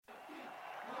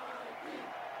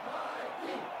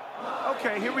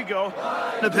Okay, here we go.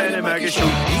 The Planet Mikey Show.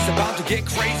 He's about to get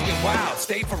crazy and wild.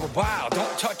 Stay for a while.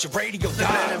 Don't touch your radio dial.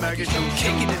 Planet Mikey Show.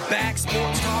 Kicking it back,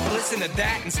 sports talk. Listen to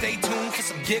that and stay tuned for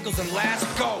some giggles and laughs.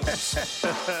 Go.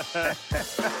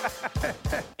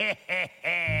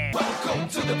 Welcome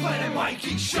to the Planet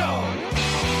Mikey Show.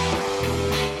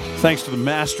 Thanks to the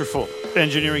masterful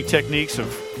engineering techniques of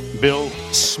Bill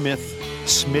Smith,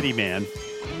 Smitty Man.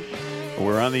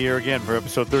 We're on the air again for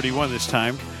episode 31 this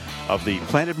time of the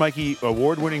Planet Mikey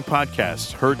award-winning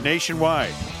podcast, heard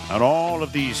nationwide on all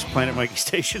of these Planet Mikey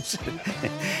stations.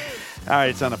 All right,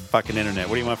 it's on the fucking internet.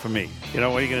 What do you want from me? You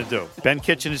know, what are you going to do? Ben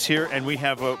Kitchen is here, and we've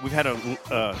had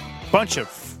a bunch of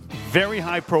very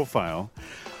high-profile,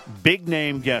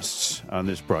 big-name guests on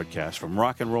this broadcast, from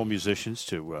rock and roll musicians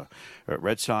to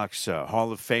Red Sox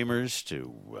Hall of Famers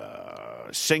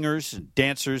to singers and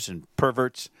dancers and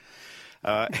perverts.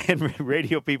 And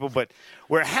radio people, but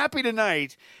we're happy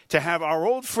tonight to have our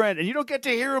old friend, and you don't get to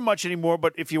hear him much anymore,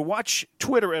 but if you watch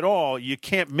Twitter at all, you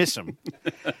can't miss him.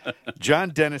 John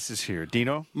Dennis is here.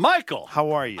 Dino? Michael.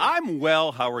 How are you? I'm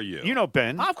well. How are you? You know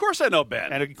Ben. Of course I know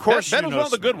Ben. And of course Ben you was know one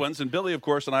of the good Smith. ones, and Billy, of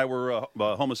course, and I were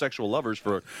homosexual lovers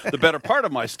for the better part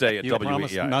of my stay at You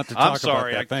promised WEI. not to I'm talk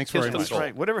sorry. about that. Thanks very much. That's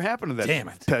right. Whatever happened to that, Damn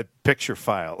it. that picture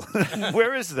file?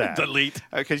 Where is that? Delete.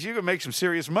 Because you can make some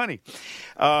serious money.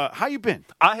 How you been?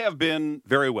 I have been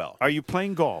very well. Are you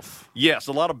playing golf? Yes,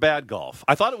 a lot of bad golf.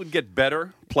 I thought it would get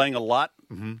better playing a lot.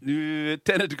 It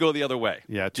tended to go the other way.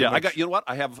 Yeah, too I much. got. You know what?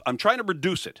 I'm trying to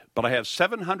reduce it, but I have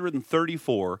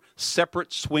 734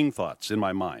 separate swing thoughts in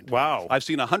my mind. Wow. I've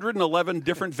seen 111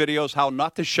 different videos how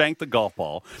not to shank the golf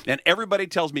ball, and everybody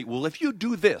tells me, "Well, if you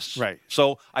do this," Right.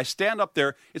 So I stand up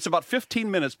there. It's about 15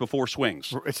 minutes before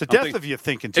swings. It's the I'm death thinking- of you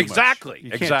thinking too much. Exactly. You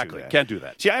can't do Exactly. that. Can't do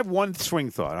that. See, I have one swing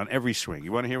thought on every swing.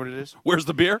 You want to hear what it is? Where's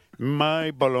the beer?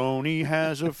 My baloney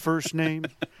has a first name.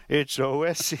 It's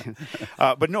O-S-C.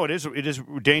 But no, it is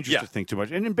dangerous Yeah. to think too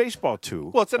much. And in baseball,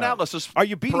 too. Well, it's analysis. Are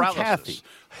you beating paralysis. Kathy?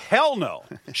 Hell no.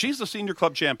 She's the senior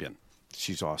club champion.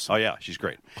 She's awesome. Oh, yeah, she's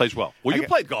great. Plays well. Well, you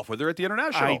played golf with her at the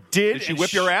International. I did. Did she and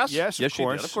whip your ass? Yes, yes, of she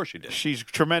course. did. Of course she did. She's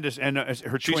tremendous, and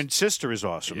her twin sister is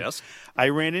awesome. Yes. I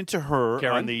ran into her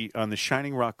Karen? on the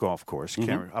Shining Rock golf course,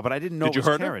 Karen, but I didn't know Did it you was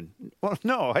hurt her? Karen. Well,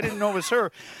 no, I didn't know it was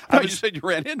her. No, you said you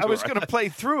ran into I was her. going to play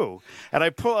through, and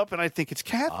I pull up, and I think it's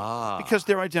Kathy because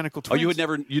they're identical Oh, twins.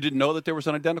 you didn't know that there was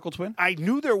an identical twin? I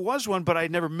knew there was one, but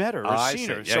I'd never met her or I seen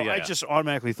see. her. Yeah, So yeah, I yeah. just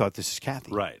automatically thought this is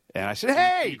Kathy. Right. And I said,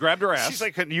 hey. You grabbed her ass. She's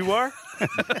like, you are?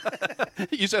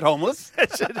 You said homeless?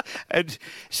 And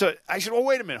so I said, well,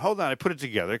 wait a minute. Hold on. I put it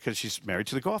together because she's married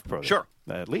to the golf pro. there. Sure.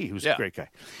 Lee, who's Yeah. a great guy.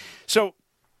 So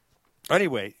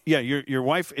anyway, yeah, your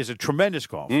wife is a tremendous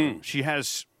golfer. She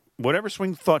has whatever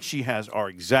swing thoughts she has are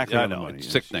exactly Yeah, I on the know. money. It's You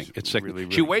know, sickening. she's It's sickening.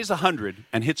 really, She really weighs 100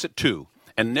 and hits it 2.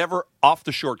 And never off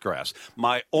the short grass.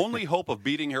 My only hope of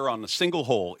beating her on a single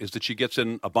hole is that she gets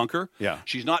in a bunker. Yeah.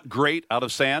 She's not great out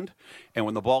of sand. And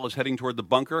when the ball is heading toward the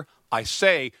bunker, I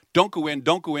say, don't go in,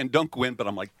 don't go in, don't go in. But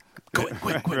I'm like, go in,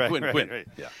 Right, right.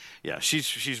 Yeah. Yeah, she's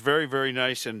very, very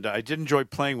nice, and I did enjoy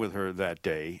playing with her that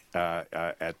day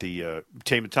at the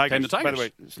Tame the Tigers. Tame the By the Tigers.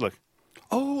 way, look,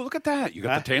 Oh, look at that. You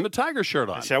got the Tame the Tiger shirt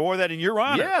on. see, I wore that in your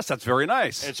honor. Yes, that's very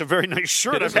nice. It's a very nice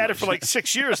shirt. It I've is a had it nice for like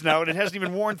 6 years now, and it hasn't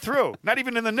even worn through. Not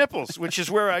even in the nipples, which is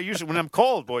where I use it when I'm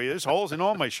cold. Boy, there's holes in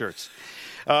all my shirts.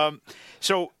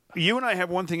 So you and I have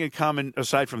one thing in common,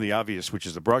 aside from the obvious, which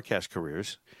is the broadcast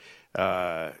careers.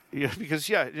 Because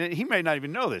he may not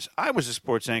even know this. I was a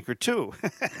sports anchor too.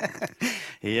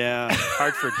 Yeah,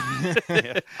 Hartford.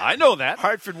 Yeah. I know that.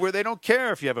 Hartford, where they don't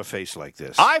care if you have a face like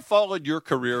this. I followed your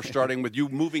career starting with you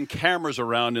moving cameras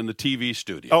around in the TV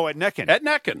studio. Oh, at Neckin. At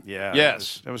Neckin. Yeah.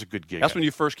 Yes. That was a good gig. That's when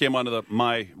you first came onto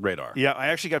my radar. Yeah, I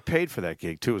actually got paid for that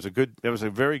gig too. That was a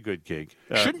very good gig.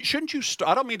 Shouldn't you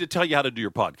I don't mean to tell you how to do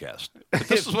your podcast, but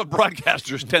this is what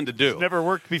broadcasters tend to do. Never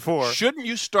worked before. Shouldn't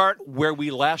you start where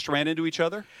we last ran into each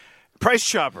other? Price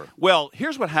Chopper. Well,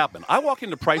 here's what happened. I walk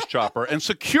into Price Chopper, and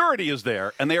security is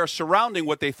there, and they are surrounding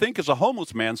what they think is a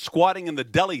homeless man squatting in the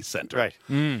deli center. Right.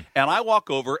 And I walk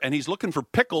over, and he's looking for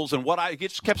pickles, and he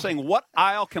just kept saying, what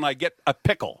aisle can I get a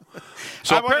pickle?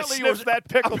 So I want to sniff that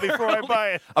pickle before I buy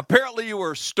it. Apparently you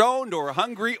were stoned or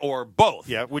hungry or both.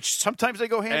 Yeah, which sometimes they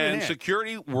go hand in And hand.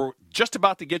 security were just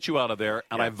about to get you out of there,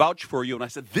 and I vouched for you, and I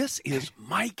said, this is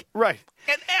Mike Right.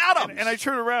 and Adams. And I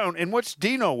turn around, and what's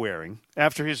Dino wearing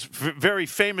after his very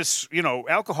famous,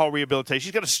 alcohol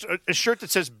rehabilitation? He's got a shirt that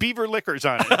says Beaver Liquors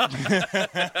on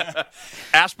it.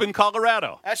 Aspen,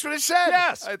 Colorado. That's what it said.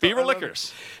 Yes, I Beaver love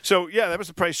Liquors. it. So, yeah, that was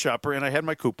the Price Chopper, and I had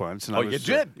my coupons. And Oh, I was,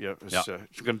 you did? I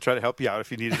was going to try to help you out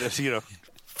if you needed this,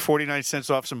 49 cents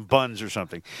off some buns or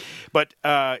something. But,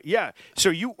 yeah, so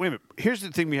wait a minute. Here's the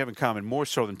thing we have in common, more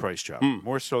so than Price Chopper,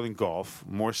 more so than golf,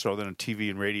 more so than a TV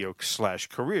and radio /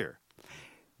 career.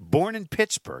 Born in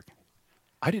Pittsburgh.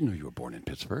 I didn't know you were born in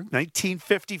Pittsburgh.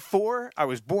 1954. I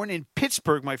was born in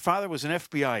Pittsburgh. My father was an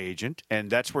FBI agent,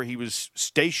 and that's where he was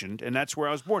stationed, and that's where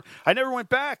I was born. I never went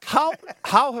back.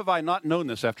 How have I not known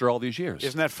this after all these years?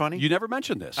 Isn't that funny? You never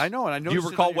mentioned this. I know, and I know. Do you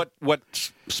recall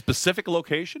what specific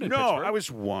location in Pittsburgh? I was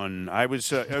one. I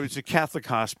was a Catholic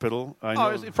hospital. I know.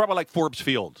 It's probably like Forbes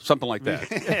Field, something like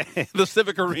that. The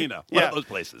Civic Arena, one of those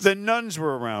places. The nuns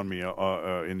were around me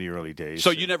in the early days. So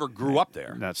you never grew up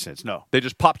there? Not since, no. They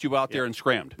just popped you out there and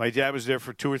scrammed. My dad was there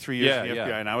for 2 or 3 years in the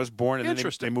FBI, and I was born, and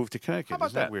then they moved to Connecticut. How about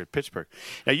Isn't that weird? Pittsburgh.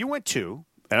 Now, you went to,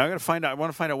 and I want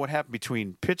to find out what happened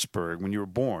between Pittsburgh when you were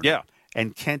born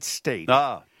and Kent State.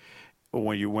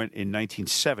 When you went in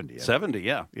 1970. 70,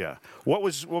 yeah. Yeah. What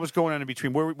was going on in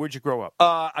between? Where'd you grow up?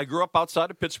 I grew up outside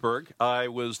of Pittsburgh. I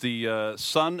was the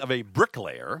son of a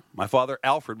bricklayer. My father,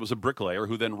 Alfred, was a bricklayer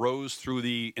who then rose through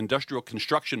the industrial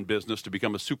construction business to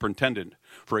become a superintendent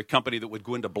for a company that would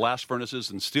go into blast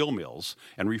furnaces and steel mills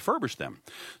and refurbish them.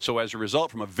 So as a result,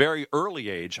 from a very early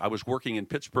age, I was working in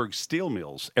Pittsburgh steel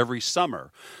mills every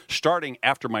summer, starting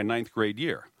after my 9th grade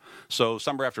year. So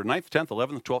summer after 9th, 10th,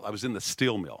 11th, 12th, I was in the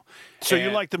steel mill. So you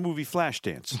like the movie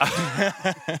Flashdance?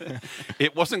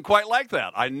 It wasn't quite like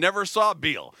that. I never saw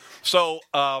Beale. So,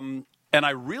 and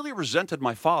I really resented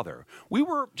my father. We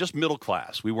were just middle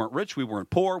class. We weren't rich. We weren't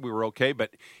poor. We were okay.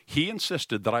 But he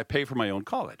insisted that I pay for my own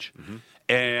college. Mm-hmm.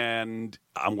 And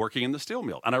I'm working in the steel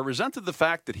mill. And I resented the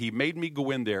fact that he made me go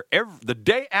in there the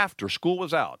day after school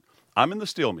was out. I'm in the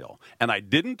steel mill, and I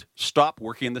didn't stop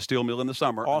working in the steel mill in the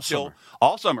summer all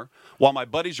summer. While my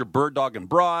buddies are bird dogging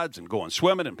broads and going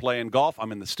swimming and playing golf,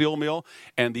 I'm in the steel mill,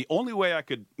 and the only way I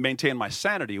could maintain my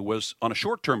sanity was on a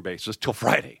short-term basis till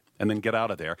Friday and then get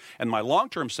out of there. And my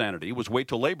long-term sanity was wait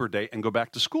till Labor Day and go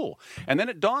back to school. And then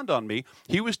it dawned on me,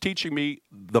 he was teaching me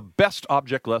the best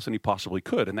object lesson he possibly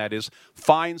could, and that is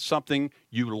find something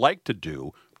you like to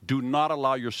do. Do not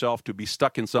allow yourself to be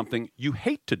stuck in something you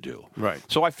hate to do. Right.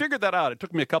 So I figured that out. It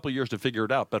took me a couple of years to figure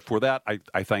it out, but for that,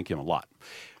 I thank him a lot.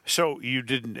 So you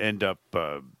didn't end up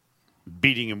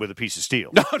beating him with a piece of steel?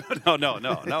 No, not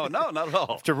at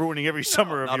all. After ruining every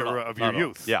summer of your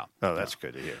youth? Yeah. Oh, that's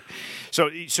good to hear. So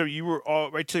you were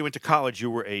right till you went to college. You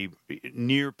were a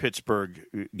near Pittsburgh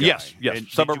guy. Yes,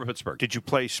 suburb of Pittsburgh. Did you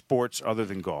play sports other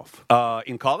than golf?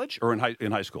 In college or in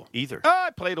high school? Either. I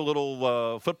played a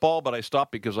little football, but I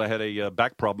stopped because I had a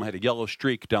back problem. I had a yellow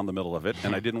streak down the middle of it,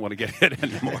 and I didn't want to get hit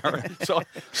anymore.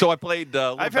 so I played.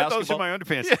 I've had those in my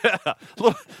underpants. Yeah,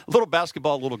 little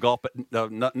basketball, a little golf,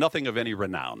 but nothing of any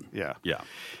renown. Yeah.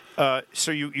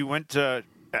 So you went.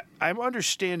 I'm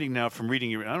understanding now from reading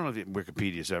your. I don't know if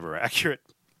Wikipedia is ever accurate,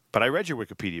 but I read your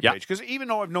Wikipedia page because even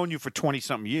though I've known you for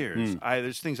 20-something years,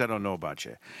 there's things I don't know about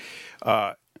you.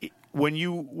 When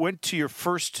you went to your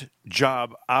first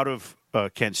job out of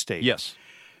Kent State, yes,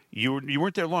 you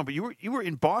weren't there long, but you were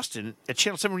in Boston at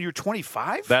Channel 7 when you were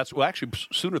 25. That's actually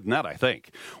sooner than that, I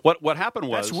think. What happened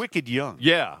was that's wicked young.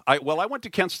 Yeah, I went to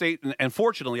Kent State, and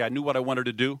fortunately, I knew what I wanted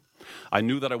to do. I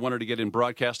knew that I wanted to get in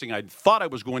broadcasting. I thought I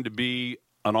was going to be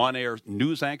an on-air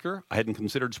news anchor. I hadn't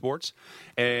considered sports.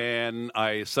 And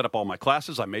I set up all my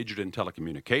classes. I majored in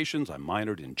telecommunications. I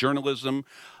minored in journalism.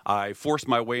 I forced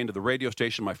my way into the radio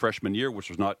station my freshman year, which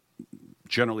was not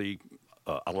generally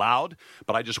allowed,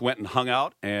 but I just went and hung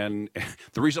out. And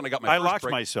the reason I got my I locked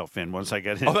myself in once I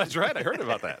got in. Oh, that's right. I heard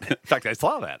about that. In fact, I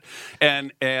saw that.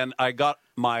 And I got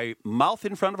my mouth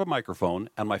in front of a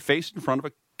microphone and my face in front of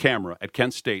a camera at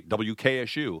Kent State,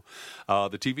 WKSU,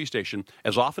 the TV station,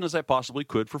 as often as I possibly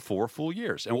could for 4 full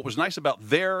years. And what was nice about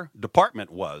their department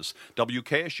was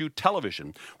WKSU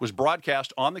television was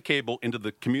broadcast on the cable into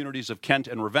the communities of Kent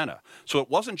and Ravenna. So it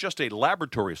wasn't just a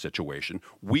laboratory situation.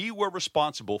 We were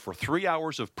responsible for 3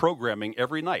 hours of programming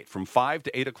every night from 5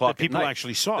 to 8 o'clock at night. People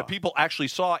actually saw. The people actually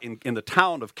saw in the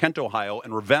town of Kent, Ohio,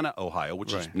 and Ravenna, Ohio,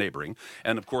 which is neighboring,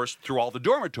 and of course through all the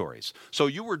dormitories. So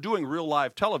you were doing real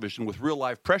live television with real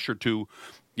live pressure to,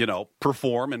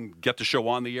 perform and get the show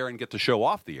on the air and get the show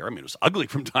off the air. I mean, it was ugly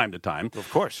from time to time. Of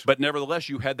course. But nevertheless,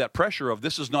 you had that pressure of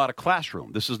this is not a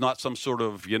classroom. This is not some sort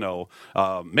of,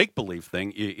 make-believe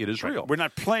thing. It is real. We're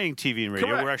not playing TV and radio.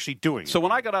 Correct. We're actually doing it. So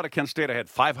when I got out of Kent State, I had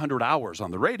 500 hours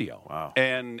on the radio. Wow.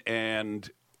 And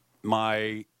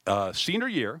my senior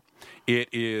year, it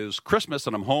is Christmas,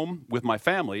 and I'm home with my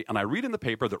family, and I read in the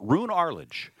paper that Roone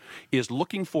Arledge is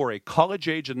looking for a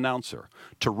college-age announcer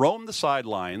to roam the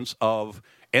sidelines of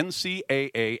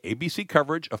NCAA ABC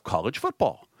coverage of college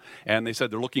football. And they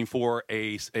said they're looking for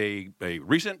a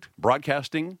recent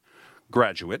broadcasting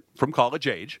graduate from college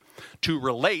age to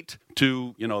relate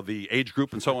to, the age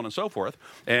group and so on and so forth,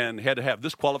 and had to have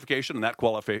this qualification and that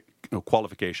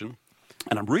qualification.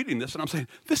 And I'm reading this, and I'm saying,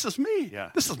 this is me. Yeah.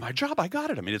 This is my job. I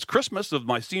got it. I mean, it's Christmas of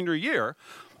my senior year.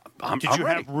 I'm Did you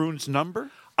ready. have Rune's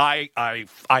number? I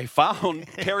found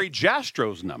Terry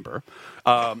Jastro's number,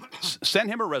 sent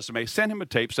him a resume, sent him a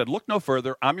tape, said, look no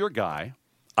further, I'm your guy.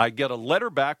 I get a letter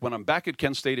back when I'm back at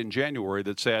Kent State in January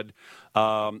that said,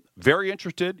 very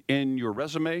interested in your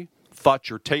resume, thought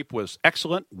your tape was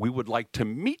excellent, we would like to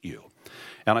meet you.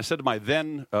 And I said to my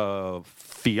then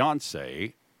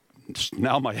fiance,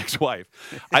 now my ex-wife,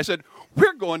 I said,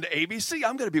 we're going to ABC.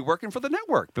 I'm going to be working for the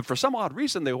network. But for some odd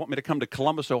reason, they want me to come to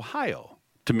Columbus, Ohio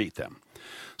to meet them.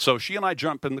 So she and I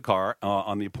jump in the car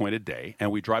on the appointed day,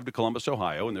 and we drive to Columbus,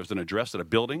 Ohio, and there's an address at a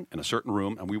building in a certain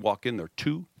room, and we walk in, there are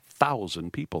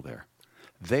 2,000 people there.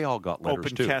 They all got letters,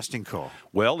 Open too. casting call.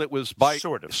 Well, it was by...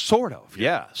 Sort of. Sort of,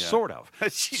 yeah. Sort of.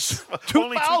 Jeez. 2,000.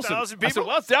 Only 2,000 I said, people?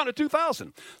 well, it's down to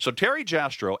 2,000. So Terry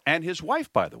Jastro and his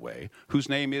wife, by the way, whose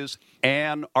name is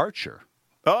Ann Archer.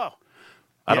 Oh.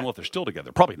 I don't know if they're still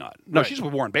together. Probably not. No, Right. she's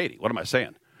with Warren Beatty. What am I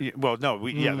saying? Yeah, well, no.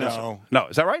 That's No,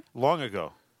 is that right? long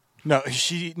ago. No,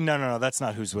 no. That's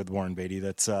not who's with Warren Beatty.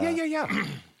 That's Yeah.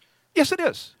 Yes, it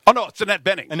is. Oh, no, it's Annette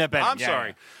Bening. Annette Bening, I'm yeah, sorry.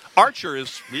 yeah. Archer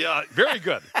is, very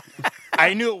good.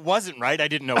 I knew it wasn't right. I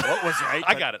didn't know what was right.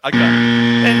 I but- got it. I got it.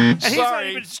 And he's not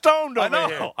Sorry. even stoned over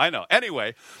here. I know.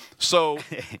 Anyway, so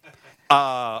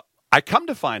I come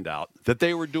to find out that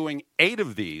they were doing 8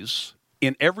 of these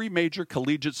in every major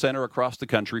collegiate center across the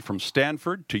country, from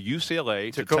Stanford to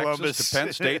UCLA to Columbus. Texas to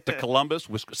Penn State to Columbus,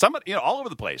 Wisconsin, all over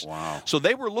the place. Wow. So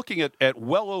they were looking at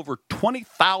well over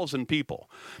 20,000 people,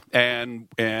 and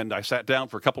I sat down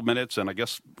for a couple minutes, and I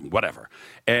guess whatever,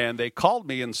 and they called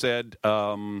me and said,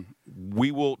 "We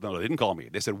will." No, they didn't call me.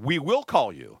 They said, "We will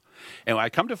call you." And I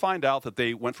come to find out that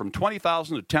they went from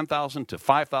 20,000 to 10,000 to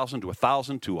 5,000 to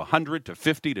 1,000 to 100 to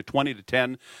 50 to 20 to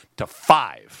 10 to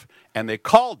 5. And they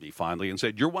called me finally and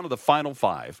said, you're one of the final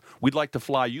 5. We'd like to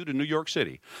fly you to New York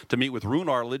City to meet with Rune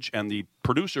Arledge and the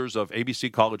producers of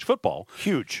ABC College Football.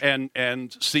 Huge.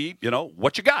 And see,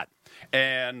 what you got.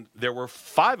 And there were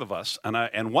 5 of us,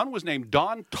 and one was named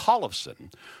Don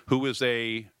Tollefson, who is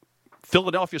a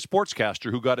Philadelphia sportscaster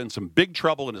who got in some big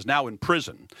trouble and is now in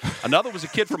prison. Another was a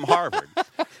kid from Harvard.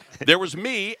 There was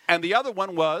me, and the other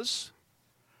one was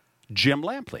Jim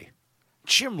Lampley.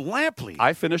 Jim Lampley.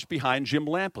 I finished behind Jim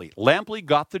Lampley. Lampley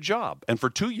got the job, and for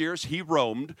 2 years he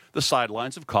roamed the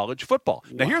sidelines of college football.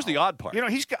 Now, here's the odd part.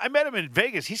 I met him in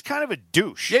Vegas. He's kind of a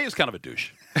douche. Yeah, he's kind of a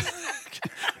douche.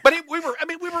 But we were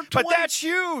 20, But that's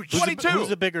huge. 22. Who's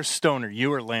a bigger stoner,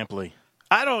 you or Lampley?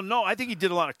 I don't know. I think he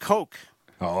did a lot of coke.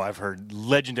 Oh, I've heard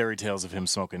legendary tales of him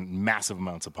smoking massive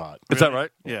amounts of pot. Is that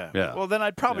right? Yeah. Yeah. Well, then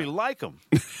I'd probably like him.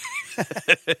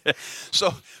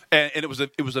 So, and it was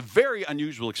a very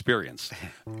unusual experience.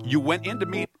 You went in to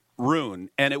meet Rune,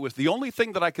 and it was the only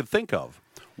thing that I could think of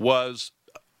was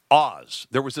Oz.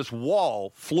 There was this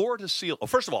wall, floor to ceiling. Oh,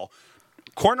 first of all,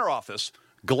 corner office,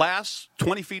 glass,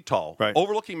 20 feet tall, Right.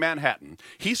 overlooking Manhattan.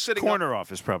 He's sitting Corner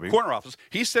office, probably. corner office.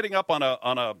 He's sitting up on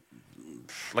a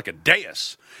like a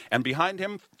dais, and behind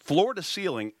him, floor to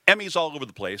ceiling, Emmys all over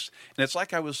the place, and it's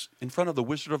like I was in front of the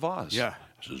Wizard of Oz. Yeah.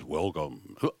 This is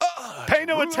welcome. Pay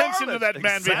no Rune attention to Arledge. that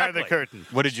man behind the Exactly. curtain.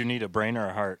 What did you need, a brain or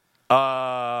a heart?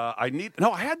 I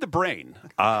had the brain.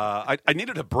 I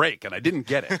needed a break, and I didn't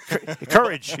get it.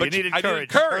 Courage. But you needed I courage.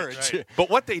 courage. Right. But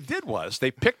what they did was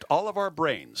they picked all of our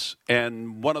brains,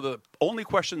 and one of the only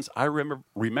questions I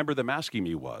remember them asking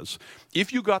me was,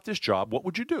 if you got this job, what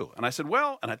would you do? And I said,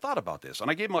 well, and I thought about this, and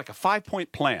I gave them like a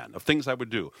 5-point plan of things I would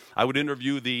do. I would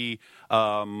interview the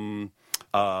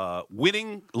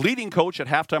leading coach at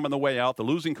halftime on the way out, the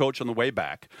losing coach on the way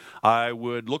back. I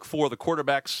would look for the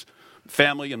quarterback's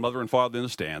family and mother and father in the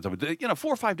stands. I would,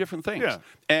 4 or 5 different things. Yeah.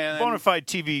 And Bona fide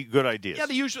TV, good ideas. yeah,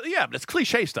 the usual. Yeah, but it's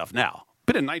cliche stuff now.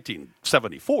 But in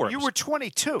 1974, You were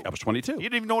 22. I was 22. You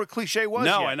didn't even know what a cliche was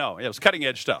No, yet. I know. Yeah, it was cutting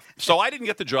edge stuff. So I didn't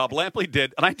get the job. Lampley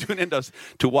did, and I tuned in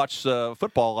to watch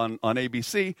football on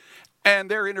ABC.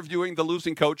 And they're interviewing the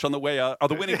losing coach on the way out, or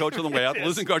the winning coach on the way out, the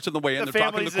losing coach on the way in. The They're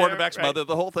talking to the family's there, quarterback's right. mother,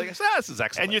 the whole thing. I said, this is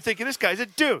excellent. And you're thinking, this guy's a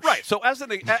douche. Right. So as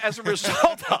a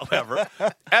result, however,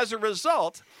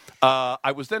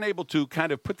 I was then able to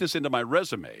kind of put this into my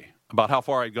resume about how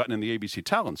far I'd gotten in the ABC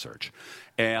talent search.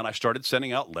 And I started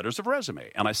sending out letters of resume.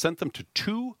 And I sent them to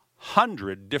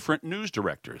 200 different news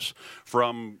directors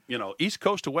from, East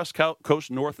Coast to West Coast,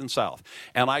 North and South.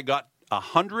 And I got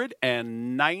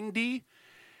 198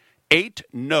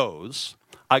 no's.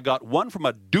 I got one from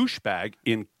a douchebag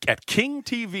at King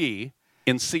TV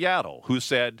in Seattle who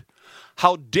said,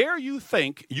 how dare you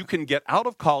think you can get out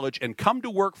of college and come to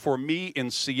work for me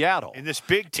in Seattle? In this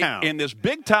big town. In this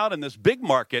big town, in this big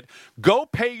market. Go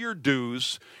pay your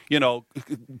dues,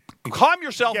 calm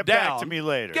yourself Get down. back to me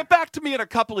later. Get back to me in a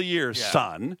couple of years, Yeah.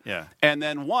 son. Yeah. And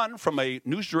then one from a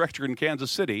news director in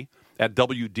Kansas City at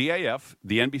WDAF,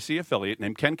 the NBC affiliate,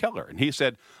 named Ken Keller. And he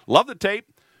said, love the tape,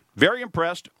 very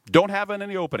impressed, don't have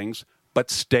any openings, but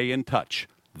stay in touch.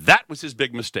 That was his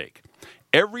big mistake.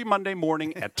 Every Monday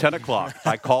morning at 10 o'clock,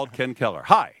 I called Ken Keller.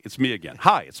 Hi, it's me again.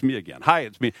 Hi, it's me again. Hi,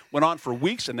 it's me. Went on for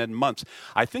weeks and then months.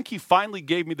 I think he finally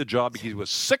gave me the job because he was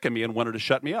sick of me and wanted to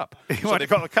shut me up. You want to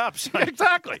call the cops?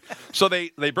 Exactly. So they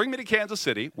bring me to Kansas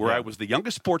City, where I was the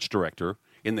youngest sports director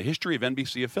in the history of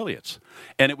NBC affiliates.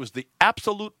 And it was the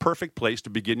absolute perfect place to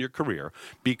begin your career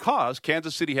because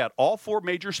Kansas City had all four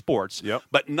major sports,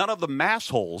 but none of the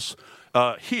massholes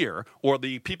here or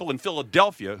the people in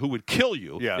Philadelphia who would kill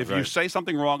you if you say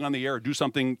something wrong on the air or do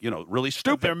something, really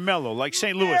stupid. They're mellow, like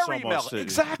St. Louis Very almost. mellow.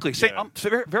 Exactly.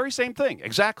 Very same thing.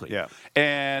 Exactly. Yeah.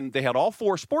 And they had all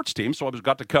four sports teams, so I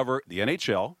got to cover the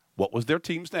NHL. What was their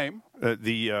team's name?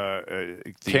 The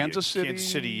Kansas City.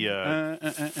 Kansas City.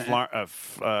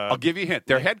 I'll give you a hint.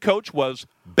 Their head coach was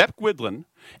Bep Gwidlin,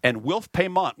 and Wilf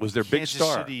Paymont was their big Kansas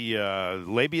star. City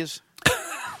Labias.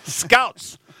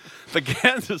 Scouts. The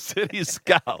Kansas City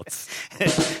Scouts.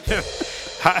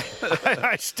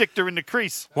 I sticked her in the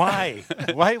crease. Why?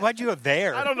 Why'd you go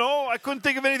there? I don't know. I couldn't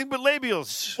think of anything but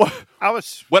labials. I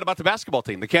was What about the basketball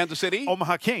team? The Kansas City?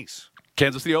 Omaha Kings.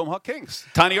 Kansas City Omaha Kings.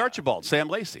 Tiny Archibald, Sam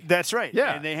Lacey. That's right.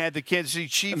 Yeah. And they had the Kansas City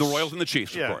Chiefs. And the Royals and the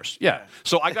Chiefs, Yeah. of course. Yeah.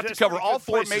 So I got to That's cover not a all good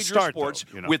four place to major start, sports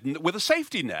though, with a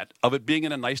safety net of it being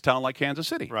in a nice town like Kansas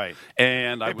City. Right.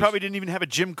 And They probably didn't even have a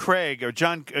Jim Craig or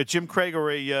Jim Craig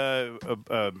or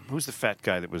who's the fat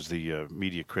guy that was the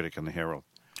media critic on the Herald?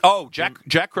 Oh,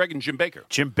 Jack Craig and Jim Baker.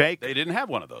 Jim Baker. They didn't have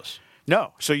one of those.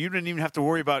 No. So you didn't even have to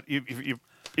worry about if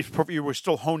you were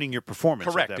still honing your performance.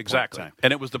 at Correct, that point in exactly. time.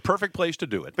 And it was the perfect place to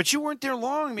do it. But you weren't there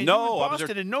long. I mean, No, you were I in was there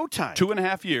Boston in no time.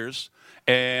 2.5 years,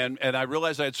 and I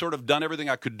realized I had sort of done everything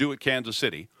I could do at Kansas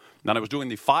City. And I was doing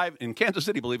the 5 in Kansas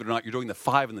City. Believe it or not, you're doing the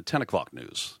 5 and the 10 o'clock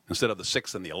news instead of the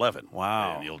 6 and the 11.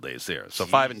 Wow. In the old days there. So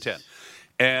 5 and 10,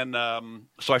 and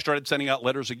so I started sending out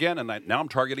letters again, and now I'm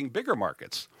targeting bigger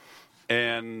markets,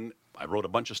 and I wrote a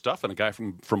bunch of stuff, and a guy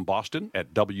from Boston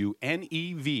at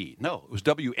WNEV. No, it was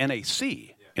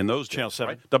WNAC. In those days, Channel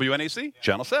 7. right? WNAC,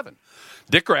 Channel 7.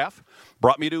 Dick Graff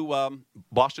brought me to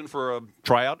Boston for a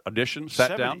tryout, audition, sat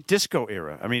 70, down. disco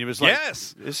era. I mean, it was like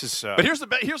Yes. This is. But here's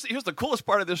the coolest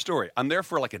part of this story. I'm there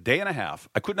for like a day and a half.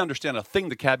 I couldn't understand a thing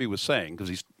the cabbie was saying because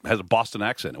he has a Boston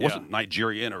accent. It wasn't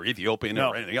Nigerian or Ethiopian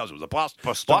or anything else. It was a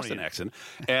Boston accent.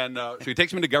 And so he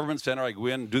takes me to Government Center. I go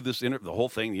in, do this the whole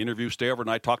thing, the interview, stay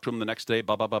overnight, talk to him the next day,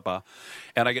 blah, blah, blah, blah.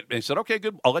 And he said, okay,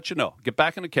 good. I'll let you know. Get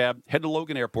back in the cab, head to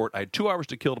Logan Airport. I had 2 hours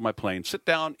to kill to my plane. Sit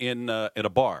down in a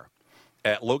bar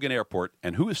at Logan Airport.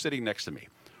 And who is sitting next to me?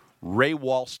 Ray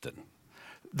Walston.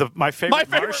 My favorite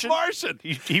Martian.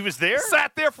 He was there?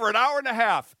 Sat there for an hour and a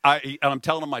half. And I'm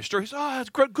telling him my story. He said, it's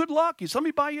good luck. He said, let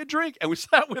me buy you a drink. And we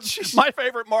sat with my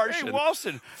favorite Martian. Ray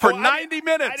Walston. For 90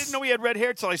 minutes. I didn't know he had red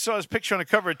hair until I saw his picture on the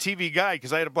cover of TV Guide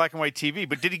because I had a black and white TV.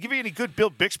 But did he give you any good Bill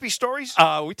Bixby stories?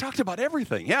 We talked about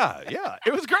everything. Yeah.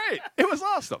 It was great. It was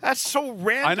awesome. That's so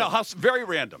random. I know. Very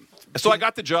random. So I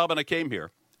got the job and I came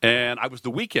here. And I was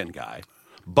the weekend guy.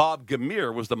 Bob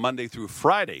Gamir was the Monday through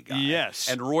Friday guy. Yes.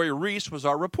 And Roy Reese was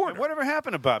our reporter. Whatever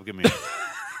happened to Bob Gamir?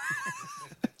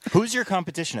 Who's your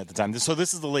competition at the time? So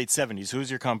this is the late 70s. Who's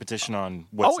your competition on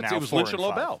what's now it was 4 Lynch and and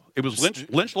 5? Lobel. It was Lynch,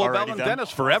 Lobel, Already and then? Dennis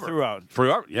forever.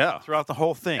 Throughout. Yeah. Throughout the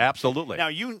whole thing. Absolutely. Now,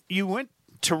 you went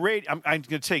to radio. I'm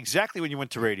going to say exactly when you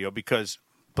went to radio because,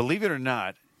 believe it or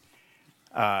not,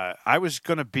 I was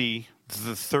going to be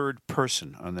the third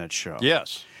person on that show.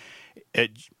 Yes.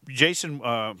 Jason,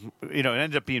 it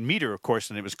ended up being Meter, of course,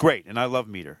 and it was great, and I love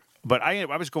Meter. But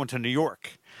I was going to New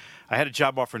York. I had a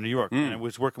job offer in New York, and I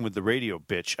was working with the radio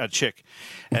chick,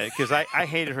 because I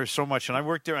hated her so much. And I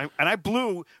worked there, and I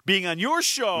blew being on your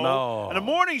show, on a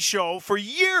morning show, for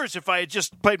years if I had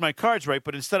just played my cards right.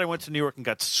 But instead, I went to New York and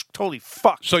got totally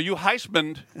fucked. So you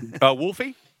Heismaned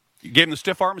Wolfie? You gave him the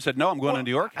stiff arm and said, no, I'm going to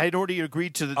New York? I had already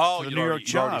agreed to the you'd New York already-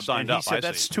 you'd already job. signed and he up, said, I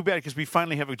that's see. too bad because we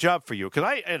finally have a job for you.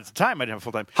 Because at the time, I didn't have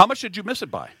full-time. How much did you miss it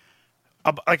by?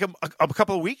 Like a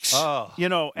couple of weeks,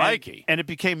 Mikey. and it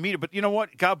became Meter. But you know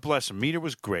what? God bless him. Meter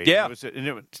was great. Yeah.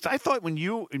 I thought when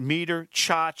you, Meter,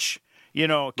 Chach, You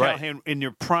know, Right. Callahan in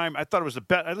your prime. I thought it was the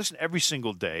best. I listened every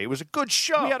single day. It was a good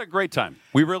show. We had a great time.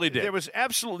 We really did. There was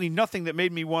absolutely nothing that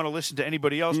made me want to listen to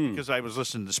anybody else because I was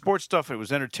listening to sports stuff. It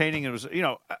was entertaining. It was,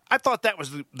 I thought that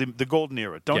was the golden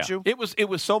era. Don't you? It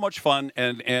was so much fun,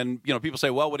 and people say,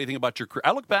 well, what do you think about your career?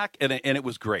 I look back and it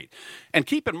was great. And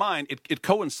keep in mind, it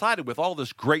coincided with all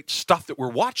this great stuff that we're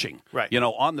watching, Right.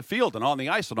 On the field and on the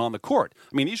ice and on the court.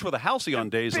 I mean, these were the halcyon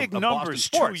days Big of numbers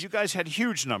Boston sports. too. You guys had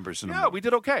huge numbers in them. Yeah, we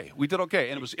did okay.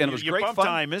 And it was You great bumped fun.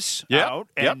 Imus Yep, out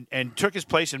yep. and took his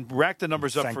place and racked the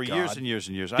numbers up Thank for God. years and years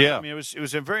and years. Yeah. I mean, it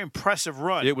was a very impressive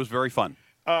run. It was very fun.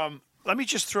 Let me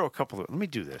just throw a couple of. Let me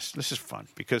do this. This is fun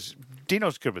because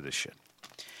Dino's good with this shit.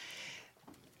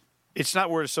 It's not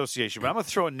word association, but I'm going to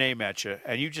throw a name at you,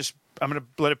 and I'm going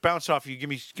to let it bounce off you. Give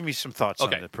me some thoughts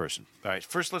Okay. on the person. All right.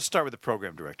 First, let's start with the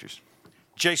program directors.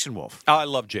 Jason Wolf. I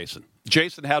love Jason.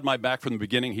 Jason had my back from the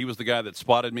beginning. He was the guy that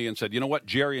spotted me and said, you know what,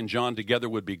 Jerry and John together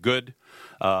would be good.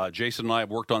 Jason and I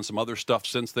have worked on some other stuff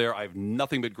since there. I have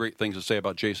nothing but great things to say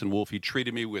about Jason Wolf. He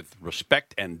treated me with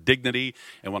respect and dignity.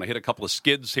 And when I hit a couple of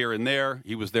skids here and there,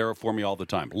 he was there for me all the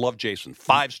time. Love Jason.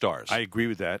 5 stars. I agree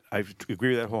with that. I agree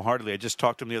with that wholeheartedly. I just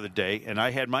talked to him the other day, and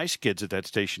I had my skids at that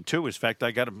station, too. In fact,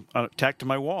 I got them tacked to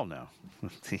my wall now.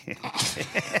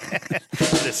 The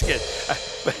skid.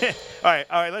 All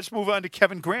right, let's move on to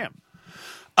Kevin Graham.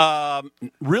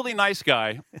 Really nice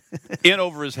guy, in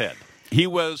over his head. He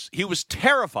was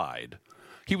terrified.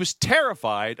 He was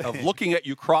terrified of looking at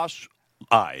you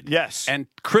cross-eyed. Yes. And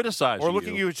criticizing Or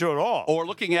looking at you at all. Or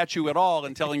looking at you at all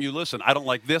and telling you, listen, I don't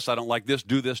like this,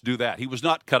 do this, do that. He was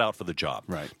not cut out for the job.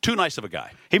 Right. Too nice of a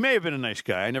guy. He may have been a nice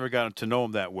guy. I never got to know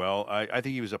him that well. I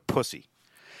think he was a pussy.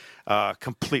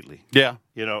 Completely. Yeah.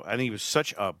 I think he was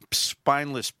such a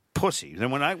spineless pussy. Then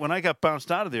when I got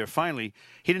bounced out of there, finally,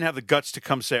 he didn't have the guts to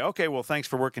come say, okay, well, thanks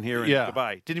for working here and Yeah.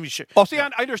 goodbye. Didn't even Oh, see, I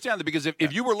understand that because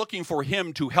if you were looking for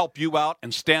him to help you out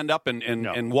and stand up and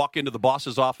No. walk into the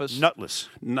boss's office, nutless.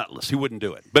 he wouldn't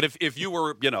do it. But if you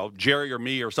were, Jerry or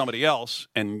me or somebody else,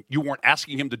 and you weren't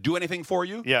asking him to do anything for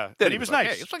you, Yeah, then then he was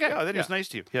nice. okay. It's okay. Yeah, then he was nice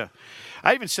to you. Yeah,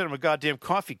 I even sent him a goddamn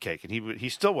coffee cake, and he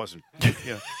still wasn't.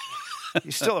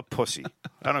 He's still a pussy.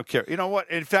 I don't care. You know what?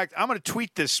 In fact, I'm going to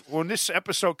tweet this when this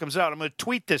episode comes out. I'm going to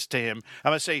tweet this to him.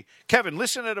 I'm going to say, Kevin,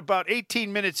 listen at about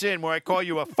 18 minutes in where I call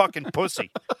you a fucking pussy.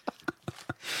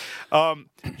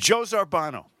 Joe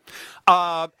Zarbano.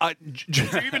 Do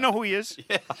you even know who he is?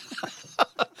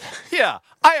 Yeah,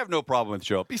 I have no problem with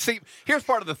Joe. You see, here's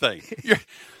part of the thing.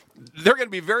 There are going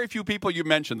to be very few people you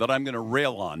mention that I'm going to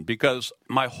rail on because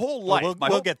my whole life,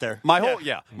 we'll get there. My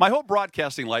whole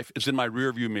broadcasting life is in my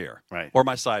rear view mirror, Right. or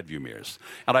my side view mirrors,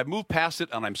 and I've moved past it,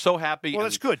 and I'm so happy. Well, and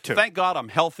that's good, too. Thank God I'm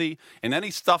healthy, and any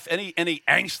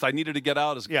angst I needed to get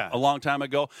out is Yeah. a long time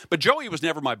ago. But Joey was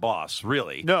never my boss,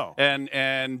 really. No.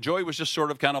 and Joey was just sort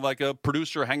of kind of like a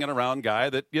producer, hanging around guy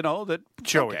that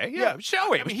Joey. Okay, yeah,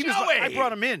 Joey. I mean, I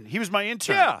brought him in. He was my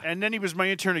intern. Yeah. And then he was my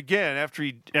intern again after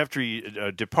he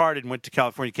departed and went to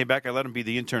California. Came back. I let him be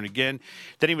the intern again.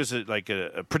 Then he was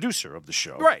a producer of the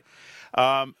show. Right.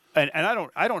 And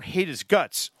I don't hate his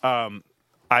guts.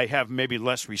 I have maybe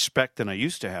less respect than I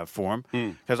used to have for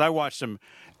him because I watched him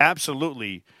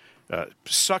absolutely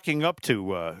sucking up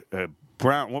to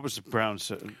Brown. What was the Browns?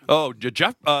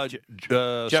 Jeff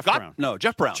Scott? Brown. No,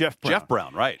 Jeff Brown. Jeff Brown. Jeff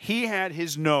Brown, right. He had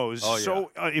his nose Oh, yeah.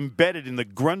 so embedded in the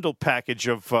Grundle package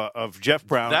of Jeff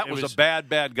Brown. That It was a bad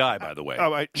guy, by the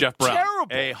way. Jeff Brown.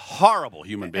 terrible. A horrible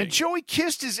human being. And Joey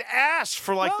kissed his ass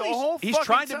for the whole he's fucking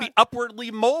trying time. to be upwardly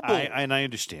mobile. I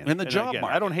understand. In the And job again,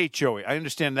 market. I don't hate Joey. I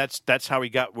understand that's how he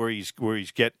got where he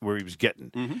was getting.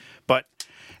 Mm-hmm. But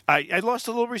I lost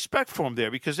a little respect for him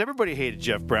there because everybody hated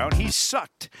Jeff Brown. He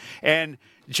sucked, and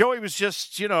Joey was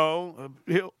just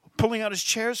pulling out his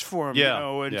chairs for him,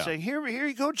 and yeah. saying, "Here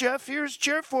you go, Jeff. Here's a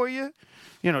chair for you."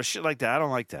 Shit like that. I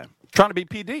don't like that. Trying to be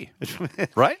PD,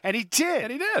 right? And he did.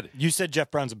 And he did. You said Jeff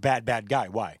Brown's a bad guy.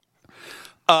 Why?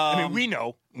 I mean, we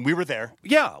know. We were there.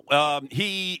 Yeah.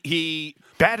 He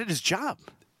Bad at his job.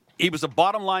 He was a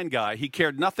bottom line guy. He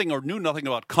cared nothing or knew nothing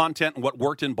about content and what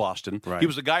worked in Boston. Right. He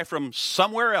was a guy from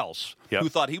somewhere else Yep. who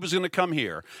thought he was going to come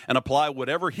here and apply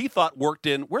whatever he thought worked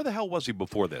in. Where the hell was he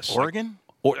before this? Oregon?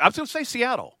 Or I was going to say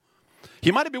Seattle.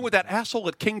 He might have been with that asshole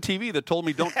at King TV that told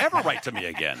me don't ever write to me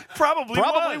again. Probably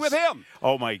was. with him.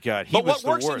 Oh my God, he But was what the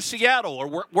works in worst. Seattle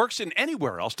or works in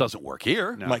anywhere else doesn't work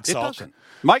here. Mike it Salk. doesn't.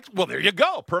 Mike, well, there you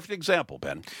go. Perfect example,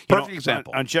 Ben. Perfect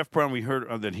example. On Jeff Brown, we heard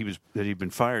that he'd been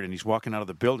fired, and he's walking out of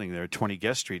the building there at 20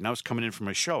 Guest Street. And I was coming in from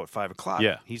my show at 5:00.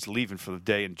 Yeah. He's leaving for the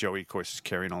day, and Joey, of course, is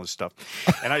carrying all this stuff.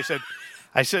 And I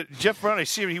said, Jeff Brown. I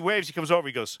see him. He waves. He comes over.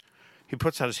 He goes. He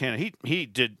puts out his hand. He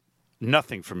did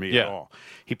nothing for me Yeah. at all.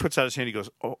 He puts out his hand. He goes,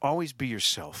 "Oh, always be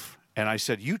yourself." And I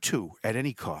said, you two, at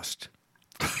any cost.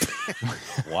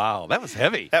 Wow, that was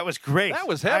heavy. That was great. That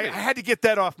was heavy. I had to get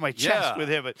that off my chest Yeah. with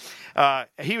him. But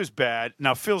he was bad.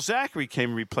 Now, Phil Zachary came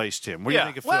and replaced him. What do you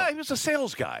think of well, Phil? he was a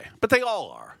sales guy, but they all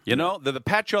are. You know, they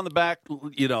pat you on the back,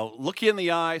 look you in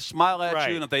the eye, smile at Right.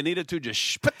 you, and if they needed to,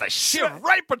 just put the shit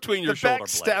right between your The shoulder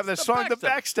Backstab, blades. the song The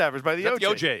Backstabbers by the Is that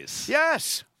OJ. the OJs.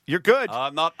 Yes. You're good.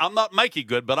 I'm not Mikey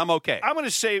good, but I'm okay. I'm going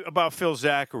to say about Phil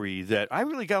Zachary that I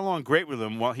really got along great with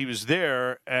him while he was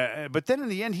there. But then in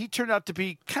the end, he turned out to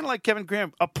be kind of like Kevin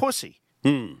Graham, a pussy.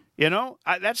 You know,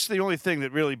 that's the only thing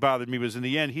that really bothered me was in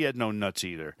the end, he had no nuts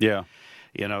either. Yeah.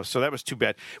 You know, so that was too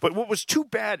bad. But what was too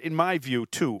bad, in my view,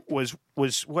 too, was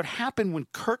what happened when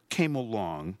Kirk came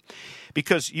along,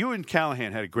 because you and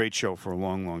Callahan had a great show for a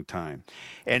long, long time.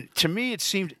 And to me, it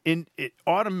seemed it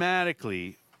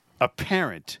automatically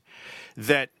apparent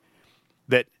that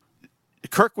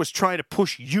Kirk was trying to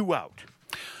push you out.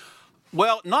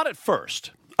 Well, not at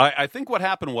first. I think what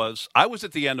happened was I was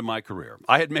at the end of my career.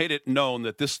 I had made it known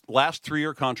that this last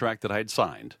 3-year contract that I had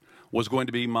signed was going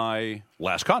to be my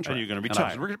last contract. And you're going to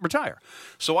retire. retire. Retire.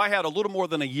 So I had a little more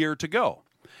than a year to go.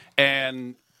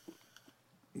 And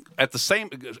at the same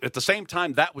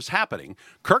time that was happening,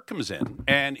 Kirk comes in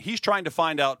and he's trying to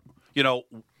find out,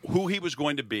 who he was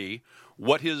going to be,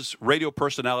 what his radio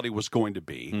personality was going to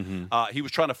be. He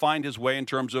was trying to find his way in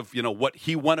terms of, what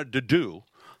he wanted to do,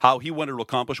 how he wanted to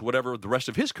accomplish whatever the rest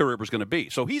of his career was going to be.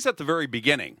 So he's at the very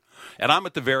beginning, and I'm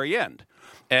at the very end.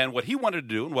 And what he wanted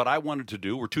to do and what I wanted to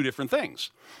do were two different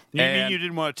things. You mean you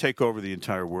didn't want to take over the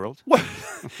entire world?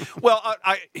 Well,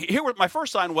 my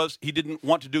first sign was he didn't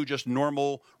want to do just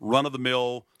normal,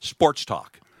 run-of-the-mill sports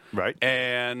talk. Right.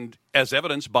 And as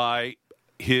evidenced by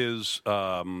his,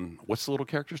 what's the little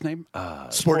character's name?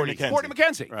 Sporty McKenzie. Sporty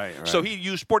McKenzie. Right. So he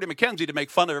used Sporty McKenzie to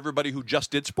make fun of everybody who just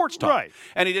did sports talk. Right.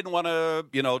 And he didn't want to,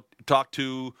 talk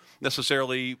to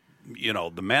necessarily,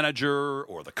 the manager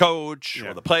or the coach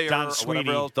or the player Don or Sweeney.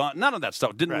 whatever else. None of that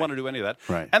stuff. Didn't Right. want to do any of that.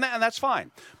 Right. And that's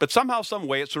fine. But somehow, some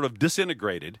way, it sort of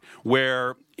disintegrated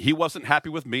where he wasn't happy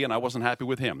with me and I wasn't happy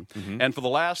with him. And for the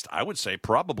last, I would say,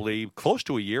 probably close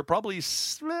to a year, probably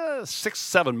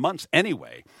 6-7 months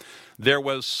anyway, there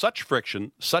was such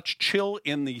friction, such chill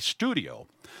in the studio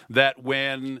that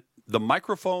when the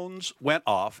microphones went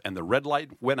off and the red light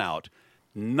went out,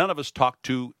 none of us talked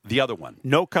to the other one.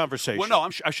 No conversation. Well, no,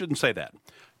 I shouldn't say that.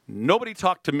 Nobody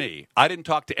talked to me. I didn't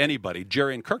talk to anybody.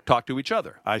 Jerry and Kirk talked to each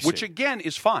other, I see. which again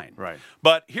is fine. Right.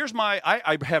 But here's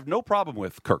I have no problem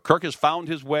with Kirk. Kirk has found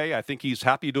his way. I think he's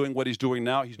happy doing what he's doing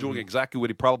now. He's doing exactly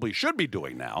what he probably should be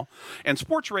doing now. And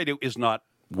sports radio is not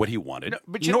what he wanted.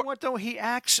 But you know what, though? He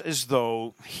acts as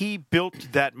though he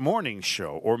built that morning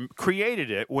show or created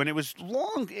it when it was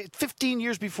 15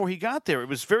 years before he got there. It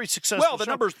was very successful. Well, the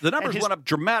numbers went up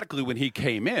dramatically when he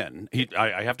came in.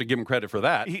 I have to give him credit for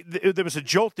that. There was a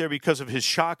jolt there because of his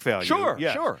shock value. Sure.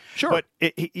 But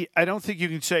I don't think you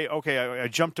can say, okay, I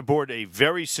jumped aboard a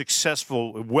very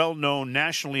successful, well-known,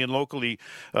 nationally and locally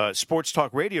sports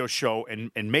talk radio show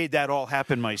and made that all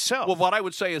happen myself. Well, what I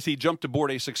would say is he jumped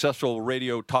aboard a successful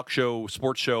radio talk show,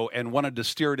 sports show, and wanted to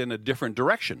steer it in a different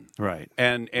direction. Right.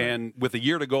 And with a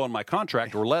year to go on my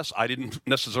contract or less, I didn't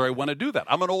necessarily want to do that.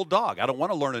 I'm an old dog. I don't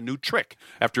want to learn a new trick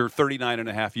after 39 and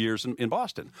a half years in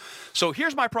Boston. So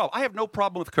here's my problem. I have no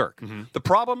problem with Kirk. The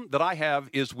problem that I have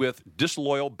is with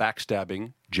disloyal,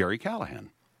 backstabbing Jerry Callahan.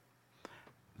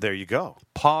 There you go.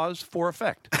 Pause for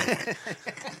effect. Then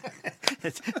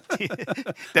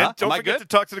don't Am I forget good? to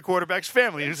talk to the quarterback's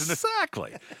family. Isn't it?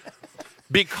 Exactly.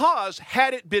 Because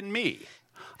had it been me,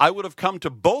 I would have come to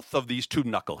both of these two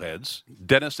knuckleheads,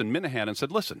 Dennis and Minahan, and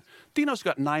said, listen, Dino's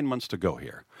got 9 months to go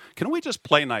here. Can we just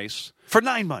play nice? For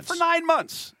 9 months. For 9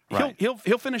 months. Right. He'll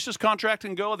finish his contract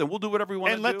and go, then we'll do whatever we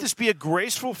want to do. And let this be a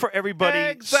graceful for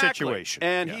everybody situation.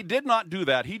 And he did not do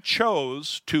that. He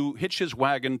chose to hitch his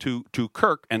wagon to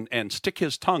Kirk and stick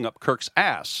his tongue up Kirk's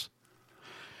ass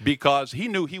because he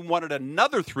knew he wanted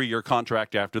another 3-year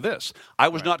contract after this. I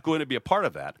was not going to be a part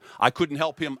of that. I couldn't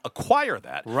help him acquire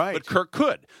that, Right. but Kirk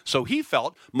could. So he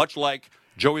felt, much like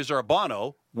Joey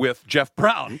Zarabano with Jeff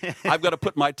Brown, I've got to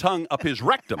put my tongue up his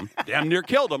rectum, damn near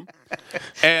killed him,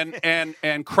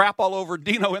 and crap all over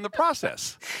Dino in the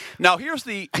process. Now here's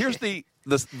the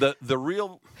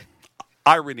real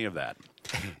irony of that.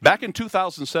 Back in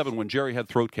 2007 when Jerry had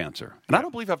throat cancer, and I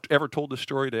don't believe I've ever told this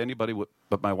story to anybody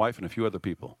but my wife and a few other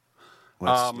people.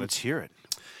 Let's hear it.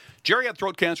 Jerry had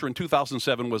throat cancer in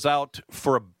 2007, was out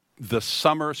for the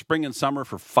spring and summer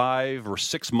for 5 or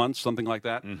 6 months, something like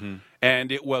that.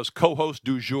 And it was co-host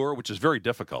du jour, which is very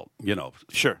difficult.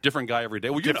 Sure. Different guy every day.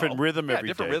 Well, Different rhythm every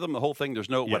different day. rhythm, the whole thing. There's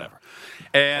no whatever.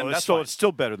 And Well, that's it's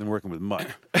still better than working with Mutt.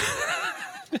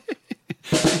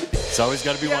 It's always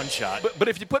got to be one shot. But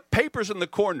if you put papers in the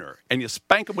corner and you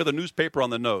spank him with a newspaper on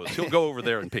the nose, he'll go over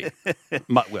there and pee.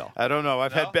 Mutt will. I don't know.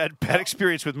 I've had bad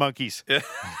experience with monkeys.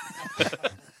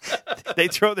 They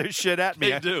throw their shit at me.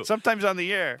 They do. Sometimes on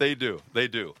the air. They do.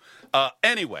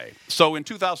 Anyway, so in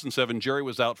 2007, Jerry